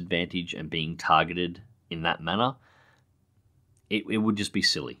numbers disadvantage and being targeted in that manner, it would just be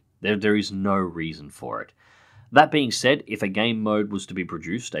silly. There is no reason for it. That being said, if a game mode was to be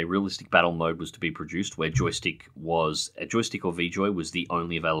produced, a realistic battle mode was to be produced where joystick or VJoy was the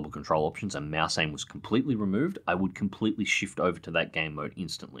only available control options and mouse aim was completely removed, I would completely shift over to that game mode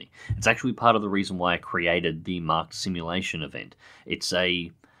instantly. It's actually part of the reason why I created the Marked Simulation event. It's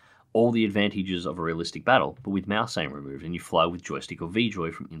all the advantages of a realistic battle, but with mouse aim removed, and you fly with joystick or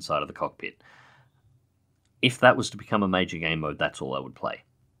VJoy from inside of the cockpit. If that was to become a major game mode, that's all I would play.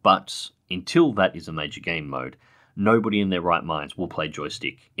 But until that is a major game mode, nobody in their right minds will play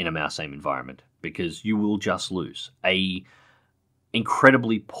joystick in a mouse aim environment, because you will just lose. A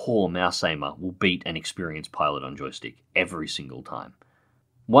incredibly poor mouse aimer will beat an experienced pilot on joystick every single time.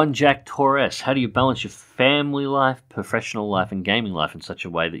 One Jack Torres, how do you balance your family life, professional life, and gaming life in such a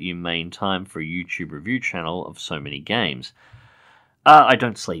way that you maintain time for a YouTube review channel of so many games? I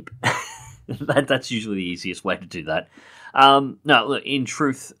don't sleep. That's usually the easiest way to do that. No, look, in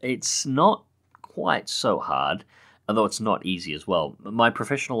truth, it's not quite so hard, although it's not easy as well. My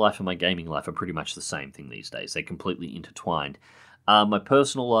professional life and my gaming life are pretty much the same thing these days. They're completely intertwined. My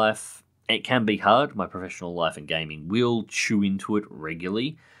personal life, it can be hard. My professional life and gaming will chew into it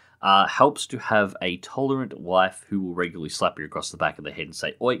regularly. Helps to have a tolerant wife who will regularly slap you across the back of the head and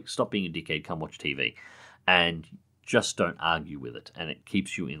say, "Oi, stop being a dickhead, come watch TV." And just don't argue with it, and it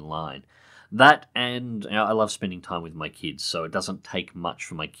keeps you in line. That, and I love spending time with my kids, so it doesn't take much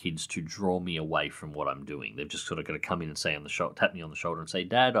for my kids to draw me away from what I'm doing. They've just sort of got to come in and tap me on the shoulder and say,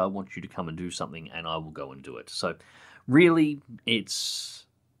 "Dad, I want you to come and do something," and I will go and do it. So really, it's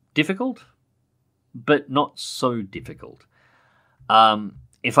difficult, but not so difficult.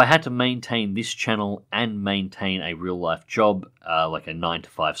 If I had to maintain this channel and maintain a real-life job, like a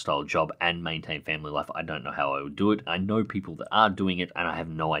 9-to-5 style job, and maintain family life, I don't know how I would do it. I know people that are doing it, and I have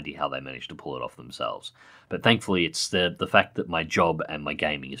no idea how they manage to pull it off themselves. But thankfully, it's the fact that my job and my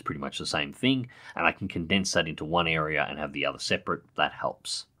gaming is pretty much the same thing, and I can condense that into one area and have the other separate. That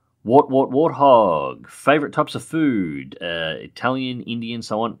helps. Warthog. Favorite types of food? Italian, Indian,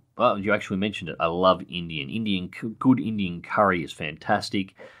 so on. Well, you actually mentioned it. I love Indian. Good Indian curry is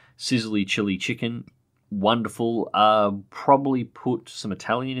fantastic. Sizzly chili chicken, wonderful. Probably put some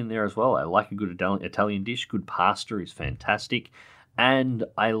Italian in there as well. I like a good Italian dish. Good pasta is fantastic. And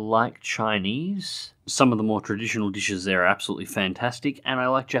I like Chinese. Some of the more traditional dishes there are absolutely fantastic. And I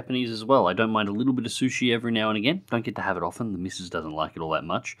like Japanese as well. I don't mind a little bit of sushi every now and again. Don't get to have it often. The missus doesn't like it all that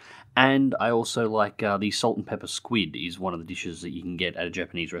much. And I also like the salt and pepper squid is one of the dishes that you can get at a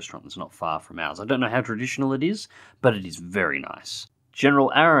Japanese restaurant that's not far from ours. I don't know how traditional it is, but it is very nice.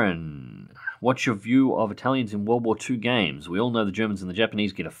 General Aaron, what's your view of Italians in World War II games? We all know the Germans and the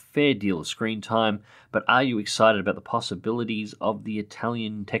Japanese get a fair deal of screen time, but are you excited about the possibilities of the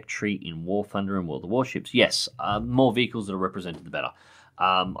Italian tech tree in War Thunder and World of Warships? Yes, more vehicles that are represented, the better.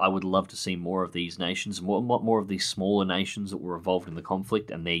 I would love to see more of these nations, more of these smaller nations that were involved in the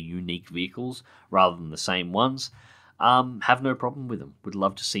conflict and their unique vehicles rather than the same ones. Have no problem with them. Would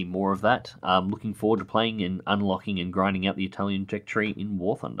love to see more of that. Looking forward to playing and unlocking and grinding out the Italian tech tree in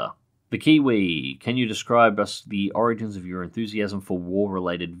War Thunder. The Kiwi, can you describe us the origins of your enthusiasm for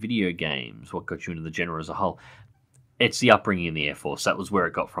war-related video games? What got you into the genre as a whole? It's the upbringing in the Air Force. That was where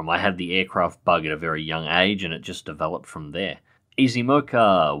it got from. I had the aircraft bug at a very young age, and it just developed from there. Easy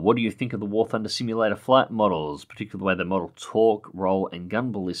Mocha, what do you think of the War Thunder simulator flight models, particularly the way they model torque, roll, and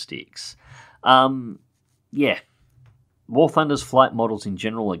gun ballistics? Yeah. War Thunder's flight models in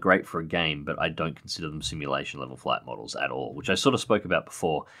general are great for a game, but I don't consider them simulation-level flight models at all, which I sort of spoke about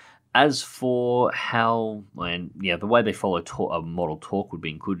before. As for how, and yeah, the way they follow a model torque would be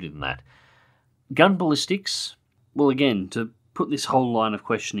included in that. Gun ballistics, well, again, to put this whole line of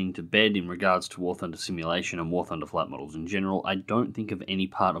questioning to bed in regards to War Thunder simulation and War Thunder flight models in general, I don't think of any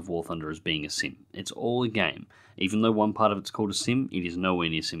part of War Thunder as being a sim. It's all a game. Even though one part of it's called a sim, it is nowhere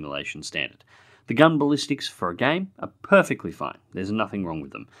near simulation standard. The gun ballistics for a game are perfectly fine. There's nothing wrong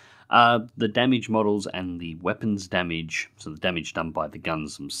with them. The damage models and the weapons damage, so the damage done by the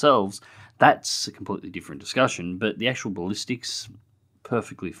guns themselves, that's a completely different discussion, but the actual ballistics,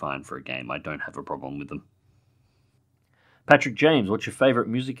 perfectly fine for a game. I don't have a problem with them. Patrick James, what's your favourite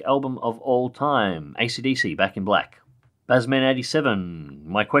music album of all time? AC/DC, Back in Black. Bazman87,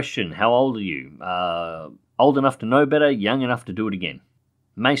 my question, how old are you? Old enough to know better, young enough to do it again.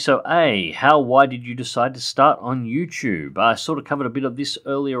 Meso A, why did you decide to start on YouTube? I sort of covered a bit of this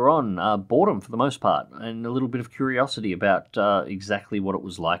earlier on. Boredom for the most part, and a little bit of curiosity about exactly what it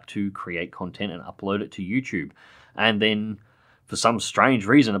was like to create content and upload it to YouTube. And then, for some strange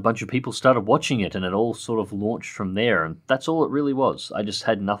reason, a bunch of people started watching it, and it all sort of launched from there. And that's all it really was. I just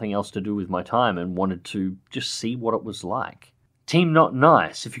had nothing else to do with my time and wanted to just see what it was like. Team Not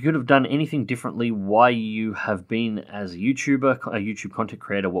Nice, if you could have done anything differently why you have been as a YouTuber, a YouTube content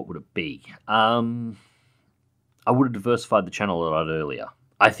creator, what would it be? I would have diversified the channel a lot earlier.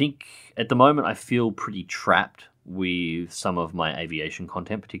 I think at the moment I feel pretty trapped with some of my aviation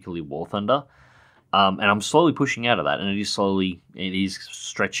content, particularly War Thunder. And I'm slowly pushing out of that, and it is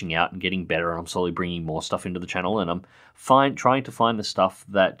stretching out and getting better, and I'm slowly bringing more stuff into the channel, and I'm trying to find the stuff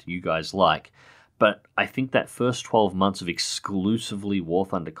that you guys like. But I think that first 12 months of exclusively War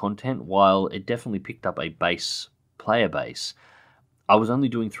Thunder content, while it definitely picked up a player base, I was only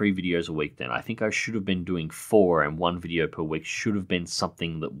doing 3 videos a week then. I think I should have been doing 4, and 1 video per week should have been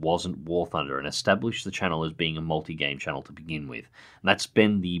something that wasn't War Thunder and established the channel as being a multi-game channel to begin with. And that's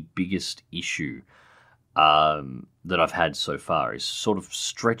been the biggest issue that I've had so far, is sort of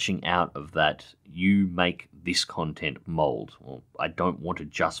stretching out of that you make this content mold. Well, I don't want to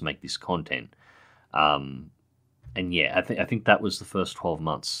just make this content. And yeah, I think that was the first 12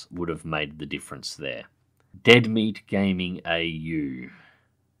 months would have made the difference there. Dead Meat Gaming AU.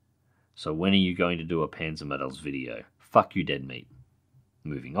 So when are you going to do a Panzer Medals video? Fuck you, Dead Meat.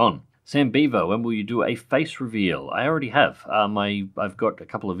 Moving on. Sam Beaver, when will you do a face reveal? I already have. I've got a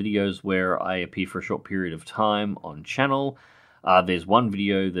couple of videos where I appear for a short period of time on channel. There's one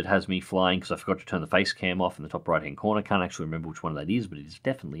video that has me flying because I forgot to turn the face cam off in the top right hand corner. Can't actually remember which one that is, but it is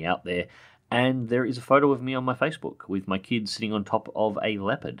definitely out there. And there is a photo of me on my Facebook with my kids sitting on top of a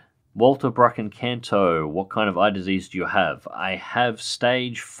leopard. Walter Bracken Canto, what kind of eye disease do you have? I have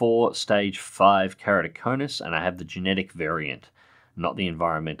stage 4, stage 5 keratoconus, and I have the genetic variant, not the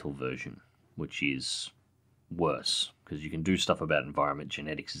environmental version. which is worse, because you can do stuff about environment.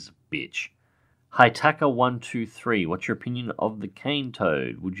 Genetics is a bitch. Hitaka123, what's your opinion of the cane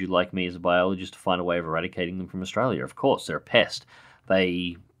toad? Would you like me as a biologist to find a way of eradicating them from Australia? Of course, they're a pest.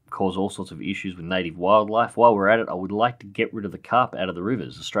 They cause all sorts of issues with native wildlife. While we're at it, I would like to get rid of the carp out of the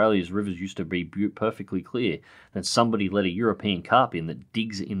rivers. Australia's rivers used to be perfectly clear. Then somebody let a European carp in that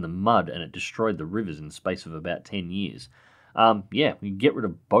digs in the mud, and it destroyed the rivers in the space of about 10 years. Yeah, we can get rid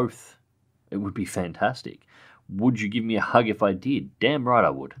of both. It would be fantastic. Would you give me a hug if I did? Damn right I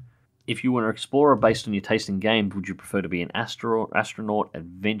would. If you were an explorer based on your taste in games, would you prefer to be an astronaut,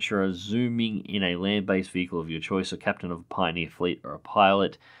 adventurer, zooming in a land-based vehicle of your choice, a captain of a pioneer fleet, or a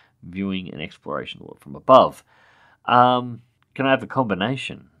pilot viewing an exploration world from above? Can I have a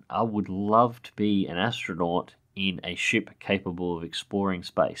combination? I would love to be an astronaut in a ship capable of exploring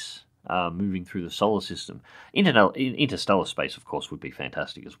space, moving through the solar system. Interstellar space, of course, would be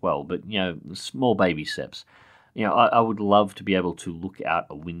fantastic as well, but, small baby steps. I would love to be able to look out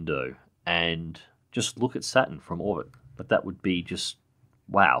a window and just look at Saturn from orbit. But that would be just,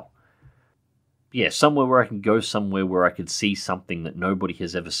 wow. Yeah, somewhere where I can go, somewhere where I could see something that nobody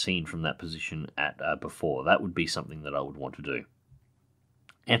has ever seen from that position before. That would be something that I would want to do.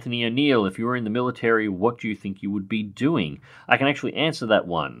 Anthony O'Neill, if you were in the military, what do you think you would be doing? I can actually answer that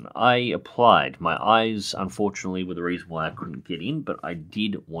one. I applied. My eyes, unfortunately, were the reason why I couldn't get in, but I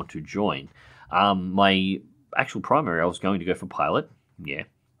did want to join. My actual primary, I was going to go for pilot. Yeah,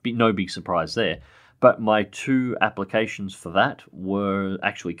 no big surprise there. But my two applications for that were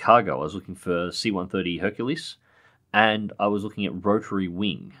actually cargo. I was looking for C-130 Hercules, and I was looking at rotary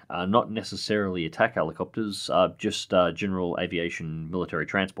wing. Not necessarily attack helicopters, just general aviation military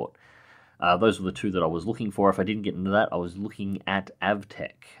transport. Those were the two that I was looking for. If I didn't get into that, I was looking at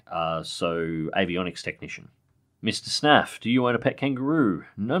AvTech, so avionics technician. Mr. Snaff, do you own a pet kangaroo?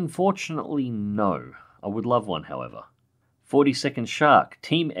 Unfortunately, no. I would love one, however. 40-second Shark,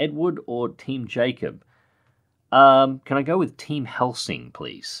 Team Edward or Team Jacob? Can I go with Team Helsing,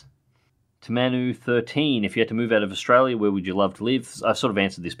 please? Tamanu13, if you had to move out of Australia, where would you love to live? I've sort of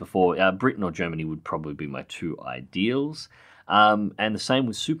answered this before. Britain or Germany would probably be my two ideals. And the same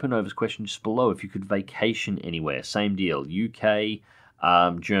with Supernova's question just below. If you could vacation anywhere, same deal. UK,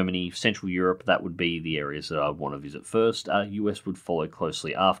 Germany, Central Europe, that would be the areas that I'd want to visit first. US would follow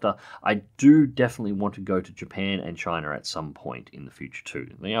closely after. I do definitely want to go to Japan and China at some point in the future too.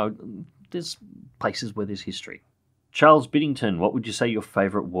 There's places where there's history. Charles Biddington, what would you say your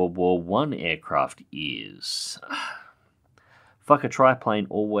favourite World War I aircraft is? Fuck, a triplane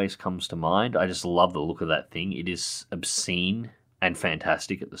always comes to mind. I just love the look of that thing. It is obscene and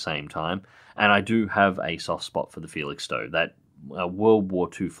fantastic at the same time. And I do have a soft spot for the Felixstowe, that World War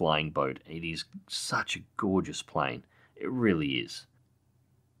II flying boat. It is such a gorgeous plane. It really is.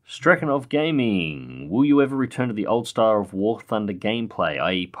 Strekhanov Gaming, will you ever return to the old style of War Thunder gameplay,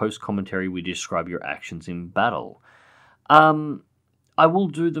 i.e. post-commentary we describe your actions in battle? I will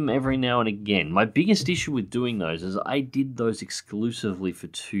do them every now and again. My biggest issue with doing those is I did those exclusively for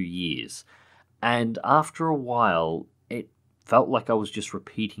 2 years. And after a while, it felt like I was just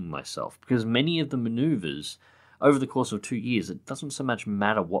repeating myself. Because many of the maneuvers, over the course of 2 years, it doesn't so much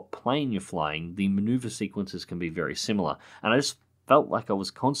matter what plane you're flying, the maneuver sequences can be very similar. And I just felt like I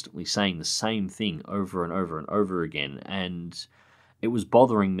was constantly saying the same thing over and over and over again, and it was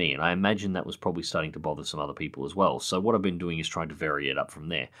bothering me, and I imagine that was probably starting to bother some other people as well. So what I've been doing is trying to vary it up from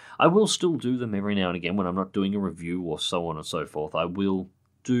there. I will still do them every now and again when I'm not doing a review or so on and so forth. I will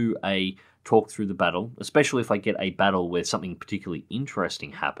do a talk through the battle, especially if I get a battle where something particularly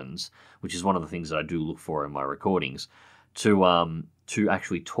interesting happens, which is one of the things that I do look for in my recordings, to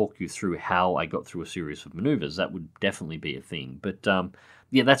actually talk you through how I got through a series of maneuvers. That would definitely be a thing. But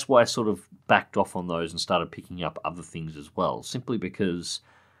yeah, that's why I sort of backed off on those and started picking up other things as well, simply because,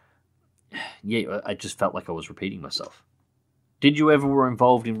 yeah, I just felt like I was repeating myself. Did you ever were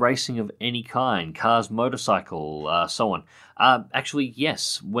involved in racing of any kind, cars, motorcycle, so on? Actually,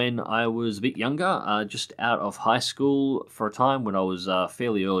 yes. When I was a bit younger, just out of high school for a time, when I was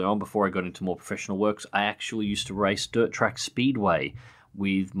fairly early on, before I got into more professional works, I actually used to race dirt track speedway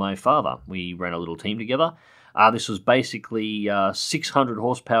with my father. We ran a little team together. This was basically 600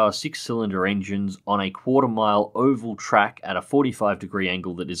 horsepower, 6-cylinder engines on a quarter-mile oval track at a 45-degree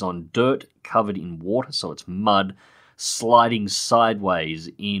angle that is on dirt covered in water, so it's mud, sliding sideways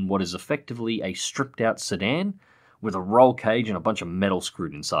in what is effectively a stripped-out sedan with a roll cage and a bunch of metal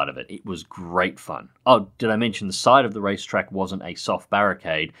screwed inside of it. It was great fun. Oh, did I mention the side of the racetrack wasn't a soft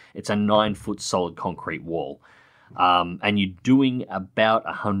barricade, it's a 9-foot solid concrete wall. And you're doing about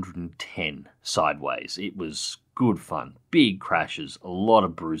 110 sideways. It was good fun. Big crashes, a lot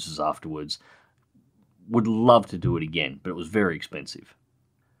of bruises afterwards. Would love to do it again, but it was very expensive.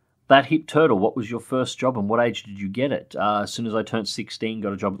 That hip turtle, what was your first job and what age did you get it? As soon as I turned 16,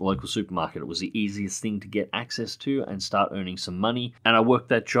 got a job at the local supermarket. It was the easiest thing to get access to and start earning some money. And I worked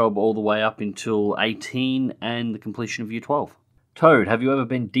that job all the way up until 18 and the completion of year 12. Toad, have you ever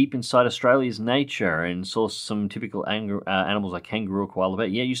been deep inside Australia's nature and saw some typical animals like kangaroo or koala bear?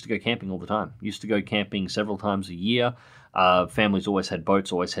 Yeah, I used to go camping all the time. Used to go camping several times a year. Families always had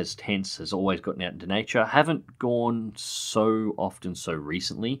boats, always has tents, has always gotten out into nature. Haven't gone so often so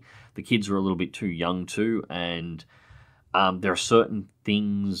recently. The kids are a little bit too young too, and there are certain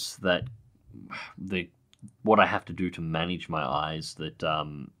things that what I have to do to manage my eyes that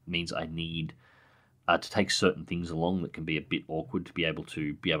means I need to take certain things along that can be a bit awkward to be able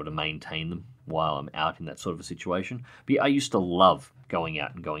to maintain them while I'm out in that sort of a situation. But yeah, I used to love going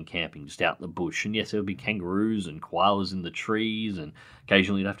out and going camping, just out in the bush. And yes, there would be kangaroos and koalas in the trees, and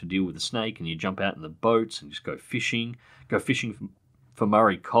occasionally you'd have to deal with a snake, and you jump out in the boats and just go fishing for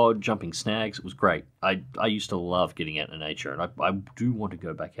Murray cod, jumping snags. It was great. I used to love getting out in nature, and I do want to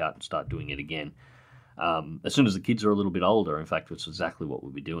go back out and start doing it again. As soon as the kids are a little bit older, in fact, it's exactly what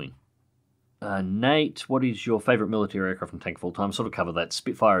we'll be doing. Nate, what is your favourite military aircraft from Tank Full Time? Sort of covered that.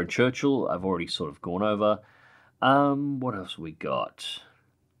 Spitfire and Churchill, I've already sort of gone over. What else we got?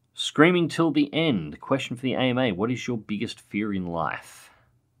 Screaming Till the End. Question for the AMA. What is your biggest fear in life?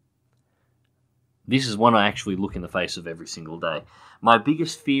 This is one I actually look in the face of every single day. My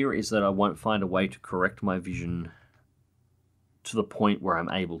biggest fear is that I won't find a way to correct my vision to the point where I'm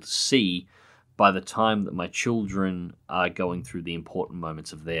able to see by the time that my children are going through the important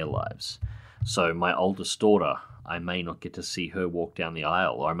moments of their lives. So my oldest daughter, I may not get to see her walk down the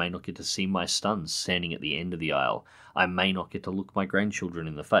aisle, or I may not get to see my son standing at the end of the aisle. I may not get to look my grandchildren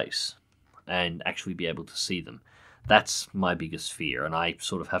in the face and actually be able to see them. That's my biggest fear, and I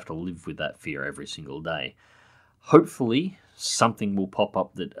sort of have to live with that fear every single day. Hopefully, something will pop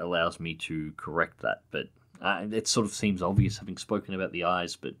up that allows me to correct that, but it sort of seems obvious having spoken about the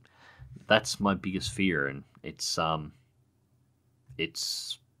eyes, but that's my biggest fear, and it's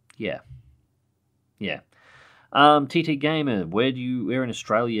TT Gamer, where in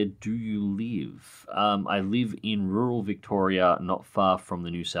Australia do you live? I live in rural Victoria, not far from the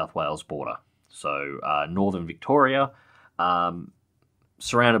New South Wales border. So northern Victoria,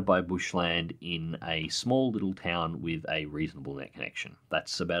 surrounded by bushland in a small little town with a reasonable net connection.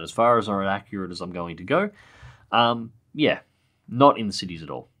 That's about as far as accurate as I'm going to go. Not in the cities at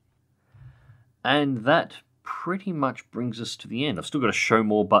all. And that pretty much brings us to the end. I've still got a show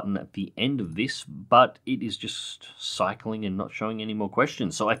more button at the end of this, but it is just cycling and not showing any more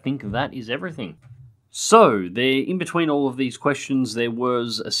questions. So I think that is everything. So in between all of these questions, there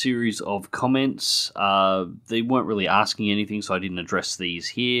was a series of comments. They weren't really asking anything, so I didn't address these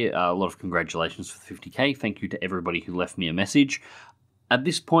here. A lot of congratulations for 50k. Thank you to everybody who left me a message. At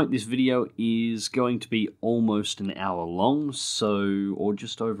this point, this video is going to be almost an hour long, or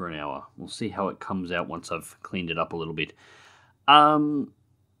just over an hour. We'll see how it comes out once I've cleaned it up a little bit.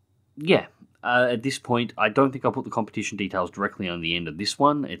 At this point, I don't think I'll put the competition details directly on the end of this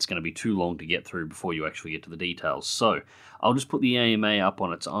one. It's going to be too long to get through before you actually get to the details. So I'll just put the AMA up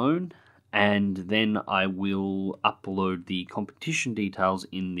on its own, and then I will upload the competition details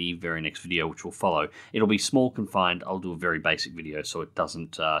in the very next video, which will follow. It'll be small, confined. I'll do a very basic video so it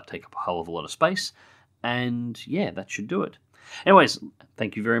doesn't take up a hell of a lot of space. And yeah, that should do it. Anyways,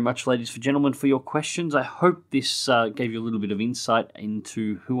 thank you very much, ladies and gentlemen, for your questions. I hope this gave you a little bit of insight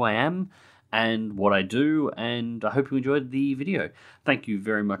into who I am and what I do, and I hope you enjoyed the video. Thank you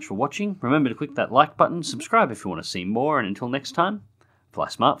very much for watching. Remember to click that like button, subscribe if you want to see more, and until next time, fly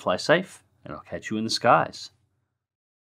smart, fly safe, and I'll catch you in the skies.